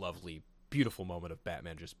really lovely, beautiful moment of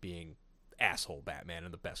Batman just being asshole Batman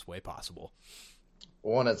in the best way possible.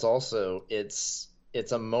 One, it's also it's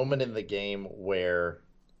a moment in the game where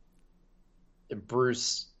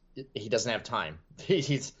Bruce, he doesn't have time.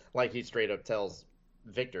 He's like, he straight up tells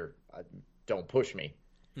Victor, "Don't push me."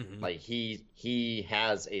 Like he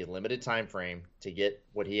has a limited time frame to get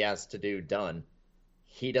what he has to do done.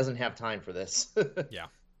 He doesn't have time for this. Yeah.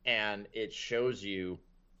 And it shows you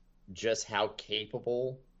just how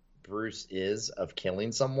capable Bruce is of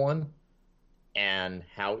killing someone, and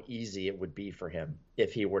how easy it would be for him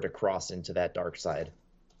if he were to cross into that dark side.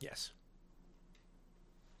 Yes.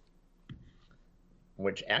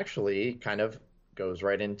 Which actually kind of goes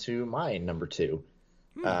right into my number 2.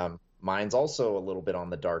 Mine's also a little bit on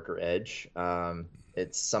the darker edge.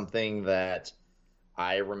 It's something that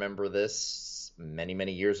I remember this many,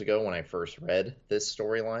 many years ago when I first read this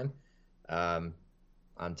storyline.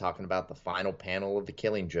 I'm talking about the final panel of The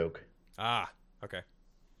Killing Joke. Ah, okay.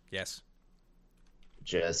 Yes.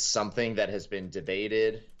 Just something that has been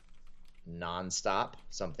debated nonstop,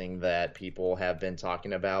 something that people have been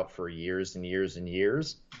talking about for years and years and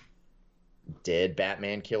years. Did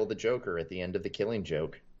Batman kill the Joker at the end of The Killing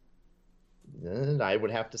Joke? And I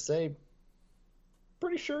would have to say,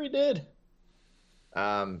 pretty sure he did.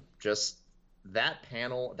 Just that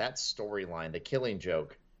panel, that storyline, The Killing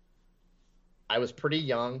Joke. I was pretty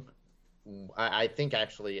young. I think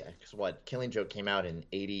actually, Killing Joke came out in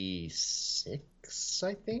 86,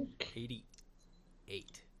 I think?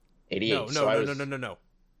 88. 88. No.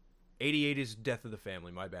 88 is Death of the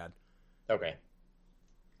Family, my bad. Okay.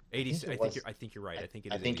 80, I think you're right. I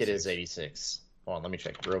think it is 86. Hold on, let me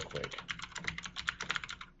check real quick.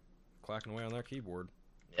 Clacking away on that keyboard.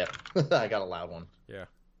 Yep. I got a loud one. Yeah.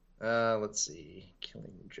 Let's see.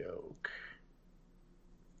 Killing Joke.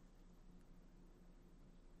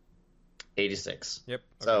 86. Yep.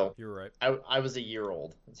 Okay, so you're right. I was a year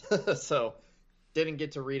old, so didn't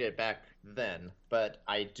get to read it back then. But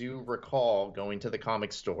I do recall going to the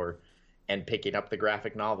comic store and picking up the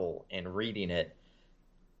graphic novel and reading it.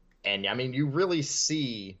 And I mean, you really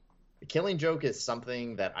see The Killing Joke is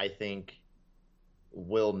something that I think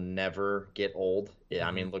will never get old.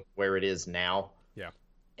 I mean, look where it is now. Yeah.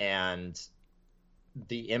 And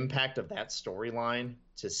the impact of that storyline,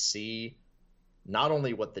 to see not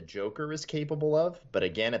only what the Joker is capable of, but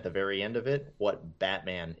again, at the very end of it, what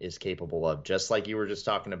Batman is capable of. Just like you were just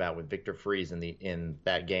talking about with Victor Freeze in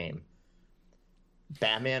that game.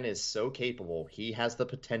 Batman is so capable. He has the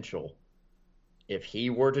potential. If he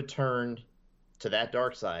were to turn to that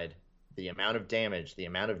dark side, the amount of damage, the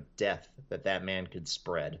amount of death that man could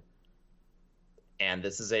spread. And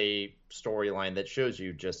this is a storyline that shows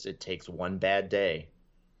you just it takes one bad day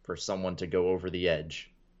for someone to go over the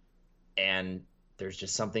edge. And there's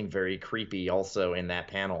just something very creepy also in that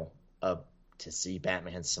panel of to see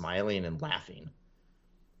Batman smiling and laughing.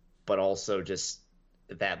 But also just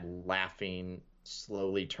that laughing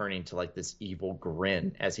slowly turning to like this evil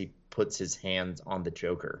grin as he puts his hands on the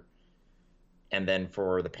Joker. And then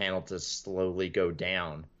for the panel to slowly go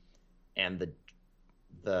down and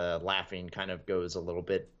the laughing kind of goes a little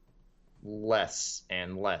bit less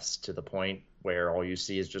and less to the point where all you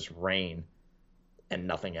see is just rain and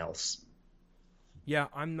nothing else. Yeah,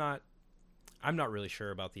 I'm not really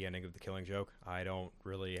sure about the ending of The Killing Joke. I don't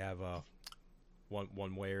really have a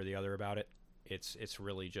one way or the other about it. It's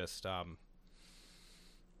really just I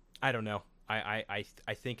don't know. I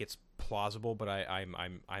think it's plausible, but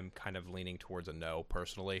I'm kind of leaning towards a no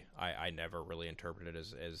personally. I never really interpreted it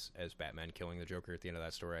as Batman killing the Joker at the end of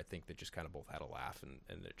that story. I think they just kind of both had a laugh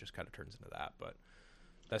and it just kind of turns into that. But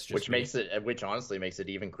That's just which honestly makes it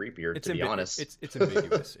even creepier. To be honest, it's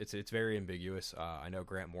ambiguous. It's very ambiguous. I know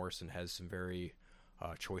Grant Morrison has some very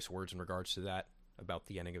choice words in regards to that about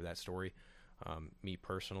the ending of that story. Me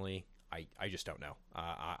personally, I just don't know.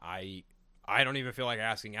 I don't even feel like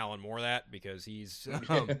asking Alan Moore that because he's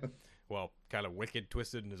well, kind of wicked,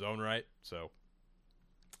 twisted in his own right. So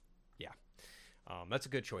yeah, that's a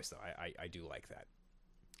good choice though. I do like that.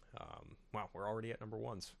 Wow, we're already at number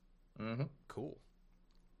ones. Mm-hmm. Cool.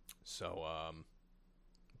 So, I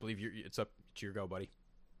believe it's up to your go, buddy.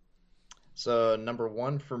 So number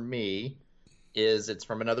one for me it's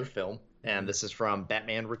from another film, and this is from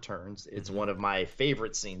Batman Returns. It's one of my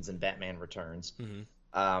favorite scenes in Batman Returns.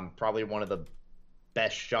 Probably one of the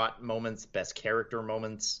best shot moments, best character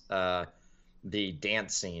moments. The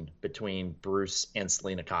dance scene between Bruce and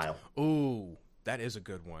Selina Kyle. Ooh, that is a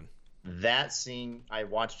good one. That scene, I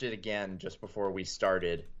watched it again just before we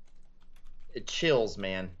started. It chills,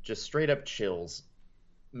 man. Just straight up chills.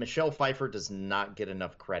 Michelle Pfeiffer does not get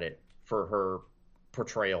enough credit for her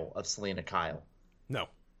portrayal of Selina Kyle. No,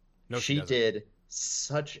 she doesn't. did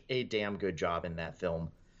such a damn good job in that film,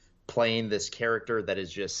 playing this character that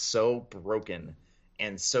is just so broken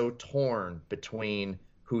and so torn between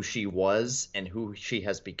who she was and who she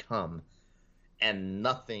has become. And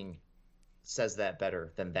nothing says that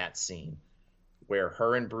better than that scene where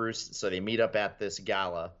her and Bruce, so they meet up at this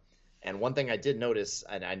gala. And one thing I did notice,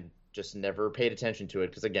 and I just never paid attention to it,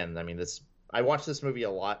 because again, I mean, I watched this movie a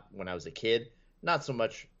lot when I was a kid, not so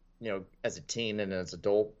much, as a teen and as an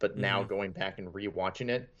adult, but now going back and rewatching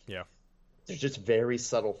it, yeah, there's just very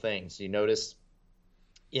subtle things. You notice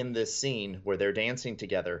in this scene where they're dancing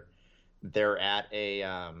together, they're at a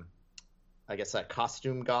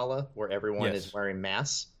costume gala where everyone is wearing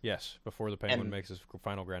masks. Yes, before the Penguin makes his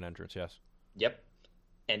final grand entrance, yes. Yep.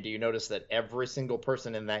 And do you notice that every single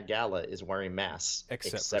person in that gala is wearing masks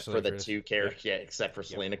except for the two characters, except for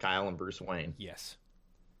Selina Kyle and Bruce Wayne. Yes.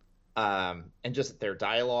 And just their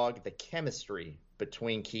dialogue, the chemistry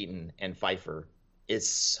between Keaton and Pfeiffer is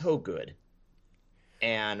so good.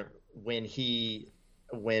 And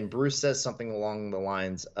when Bruce says something along the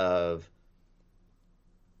lines of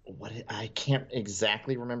I can't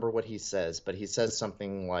exactly remember what he says, but he says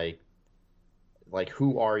something like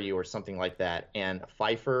who are you, or something like that, and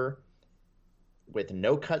Pfeiffer, with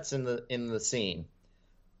no cuts in the scene,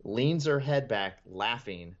 leans her head back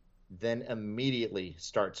laughing, then immediately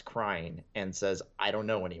starts crying and says, I don't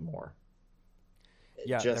know anymore.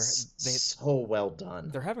 Yeah, so well done.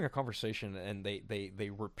 They're having a conversation and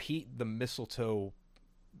they repeat the mistletoe.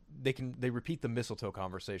 They repeat the mistletoe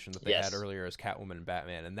conversation that they had earlier as Catwoman and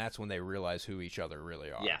Batman, and that's when they realize who each other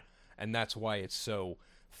really are. Yeah. And that's why it's so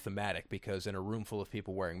thematic, because in a room full of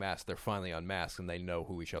people wearing masks, they're finally unmasked and they know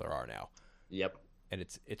who each other are now. Yep. And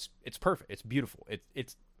it's perfect. It's beautiful.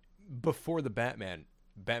 It's before the Batman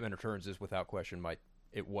Returns is without question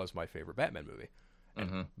it was my favorite Batman movie.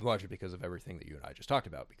 And largely because of everything that you and I just talked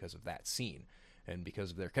about, because of that scene and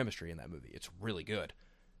because of their chemistry in that movie. It's really good.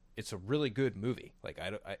 It's a really good movie. Like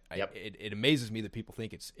it amazes me that people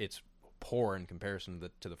think it's poor in comparison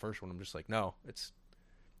to the first one. I'm just like, no, it's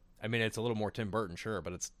a little more Tim Burton, sure,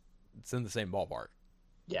 but it's in the same ballpark.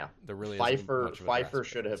 Yeah, there really Pfeiffer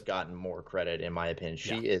should have gotten more credit, in my opinion.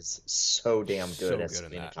 She is so damn good as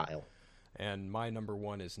Selina Kyle. And my number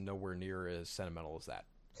one is nowhere near as sentimental as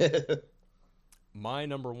that. My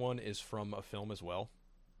number one is from a film as well.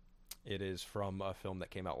 It is from a film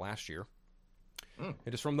that came out last year.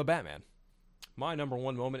 It is from The Batman. My number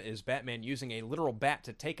one moment is Batman using a literal bat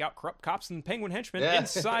to take out corrupt cops and Penguin henchmen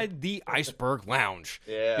inside the Iceberg Lounge.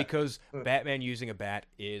 Yeah. Because Batman using a bat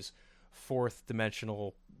is fourth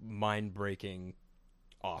dimensional, mind-breaking,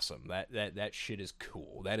 awesome. That shit is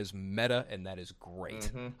cool. That is meta, and that is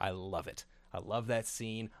great. I love it. I love that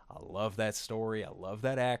scene. I love that story. I love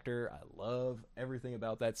that actor. I love everything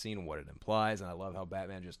about that scene and what it implies, and I love how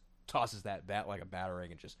Batman just tosses that bat like a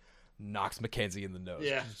batarang and just knocks Mackenzie in the nose.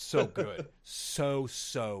 Yeah. So good.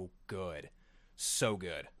 so good. So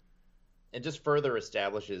good. It just further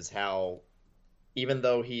establishes how, even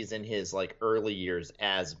though he's in his early years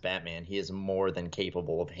as Batman, he is more than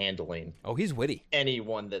capable of handling. Oh, he's witty.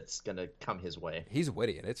 Anyone that's gonna come his way. He's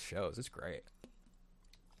witty, and it shows. It's great.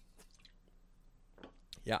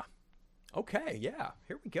 Yeah. Okay. Yeah.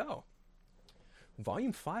 Here we go.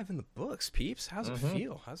 Volume 5 in the books, peeps. How's it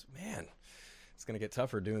feel? Man, it's gonna get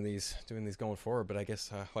tougher doing these going forward. But I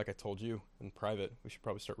guess, like I told you in private, we should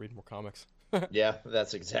probably start reading more comics. Yeah,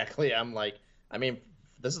 that's exactly.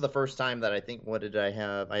 This is the first time that I think, what did I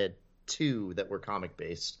have? I had 2 that were comic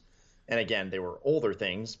based, and again, they were older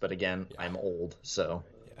things. But again, I'm old, so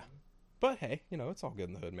yeah. But hey, it's all good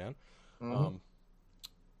in the hood, man.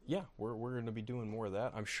 yeah, we're going to be doing more of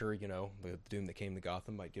that. I'm sure, the Doom that came to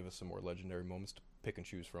Gotham might give us some more legendary moments to pick and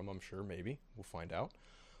choose from. I'm sure, maybe. We'll find out.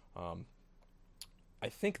 I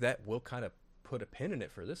think that will kind of put a pin in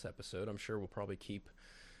it for this episode. I'm sure we'll probably keep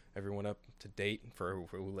everyone up to date for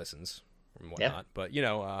who listens and whatnot. Yeah. But,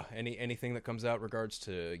 anything that comes out regards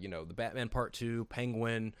to, the Batman Part 2,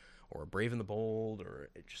 Penguin, or Brave and the Bold, or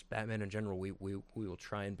just Batman in general, we will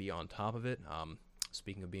try and be on top of it.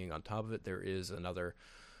 Speaking of being on top of it, there is another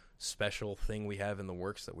special thing we have in the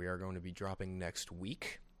works that we are going to be dropping next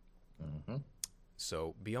week. Mm-hmm.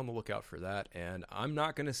 So be on the lookout for that. And I'm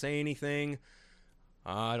not going to say anything.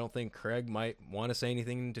 I don't think Craig might want to say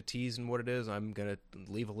anything to tease and what it is. I'm going to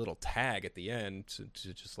leave a little tag at the end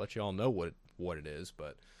to just let you all know what it is.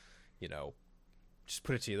 But, just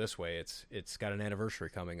put it to you this way. It's got an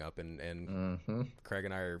anniversary coming up, and mm-hmm. Craig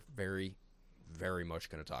and I are very, very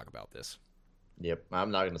much going to talk about this. Yep.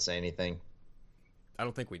 I'm not going to say anything. I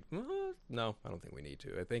don't think we need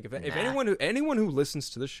to. I think if anyone who listens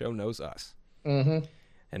to this show knows us mm-hmm.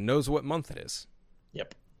 and knows what month it is.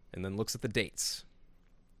 Yep. And then looks at the dates.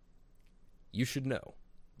 You should know.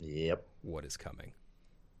 Yep. What is coming.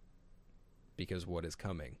 Because what is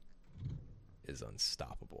coming is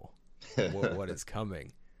unstoppable. what is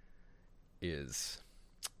coming is,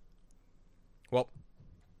 well,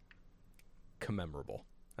 commemorable.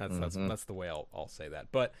 That's the way I'll say that.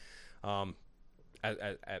 But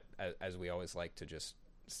as we always like to just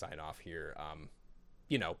sign off here,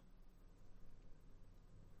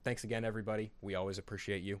 thanks again, everybody. We always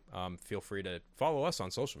appreciate you. Feel free to follow us on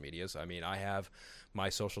social medias. I mean, I have my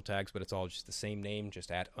social tags, but it's all just the same name, just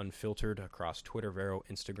at Unfiltered across Twitter, Vero,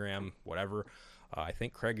 Instagram, whatever. I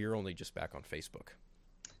think, Craig, you're only just back on Facebook.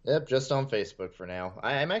 Yep, just on Facebook for now.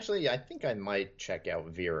 I think I might check out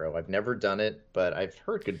Vero. I've never done it, but I've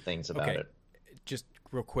heard good things about it. Just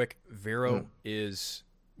real quick, Vero is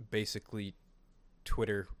basically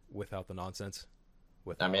Twitter without the nonsense.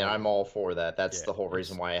 I'm all for that. That's the whole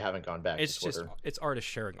reason why I haven't gone back to Twitter. It's artists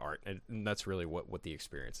sharing art, and that's really what the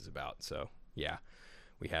experience is about. So, yeah,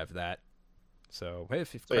 we have that. So, hey,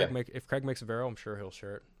 if Craig makes a Vero, I'm sure he'll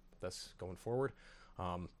share it with us going forward.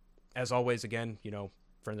 As always, again,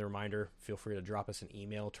 friendly reminder, feel free to drop us an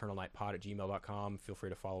email, eternalnightpod@gmail.com. Feel free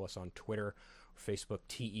to follow us on Twitter or Facebook,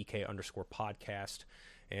 TEK_podcast.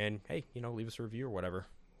 And, hey, leave us a review or whatever.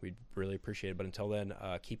 We'd really appreciate it. But until then,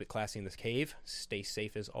 keep it classy in this cave. Stay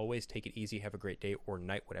safe as always. Take it easy. Have a great day or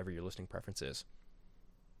night, whatever your listening preference is.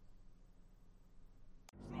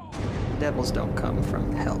 Devils don't come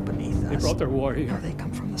from hell beneath us. They brought their warrior. No, they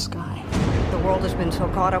come from the sky. The world has been so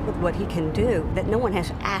caught up with what he can do that no one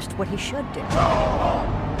has asked what he should do.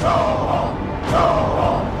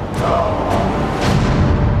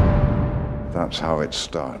 That's how it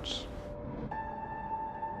starts.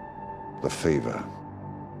 The fever,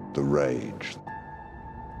 the rage,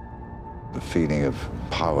 the feeling of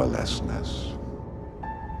powerlessness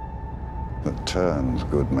that turns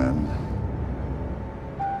good men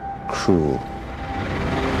cruel.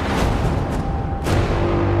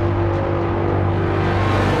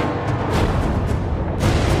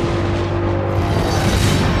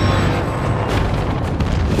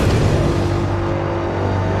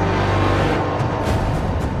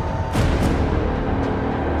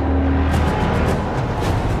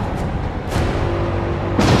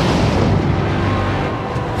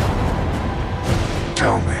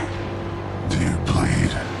 Tell me, do you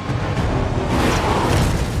bleed?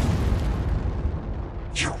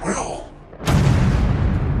 You will.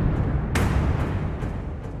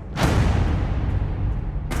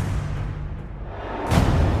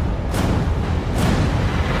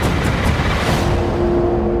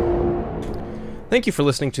 Thank you for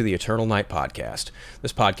listening to the Eternal Night Podcast.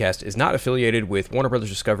 This podcast is not affiliated with Warner Brothers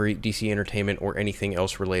Discovery, DC Entertainment, or anything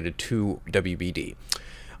else related to WBD.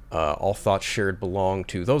 All thoughts shared belong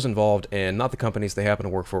to those involved and not the companies they happen to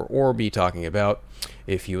work for or be talking about.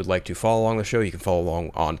 If you would like to follow along the show, you can follow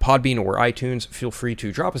along on Podbean or iTunes. Feel free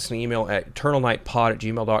to drop us an email at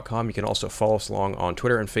eternalnightpod@gmail.com. You can also follow us along on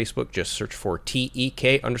Twitter and Facebook. Just search for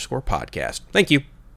TEK_podcast. Thank you.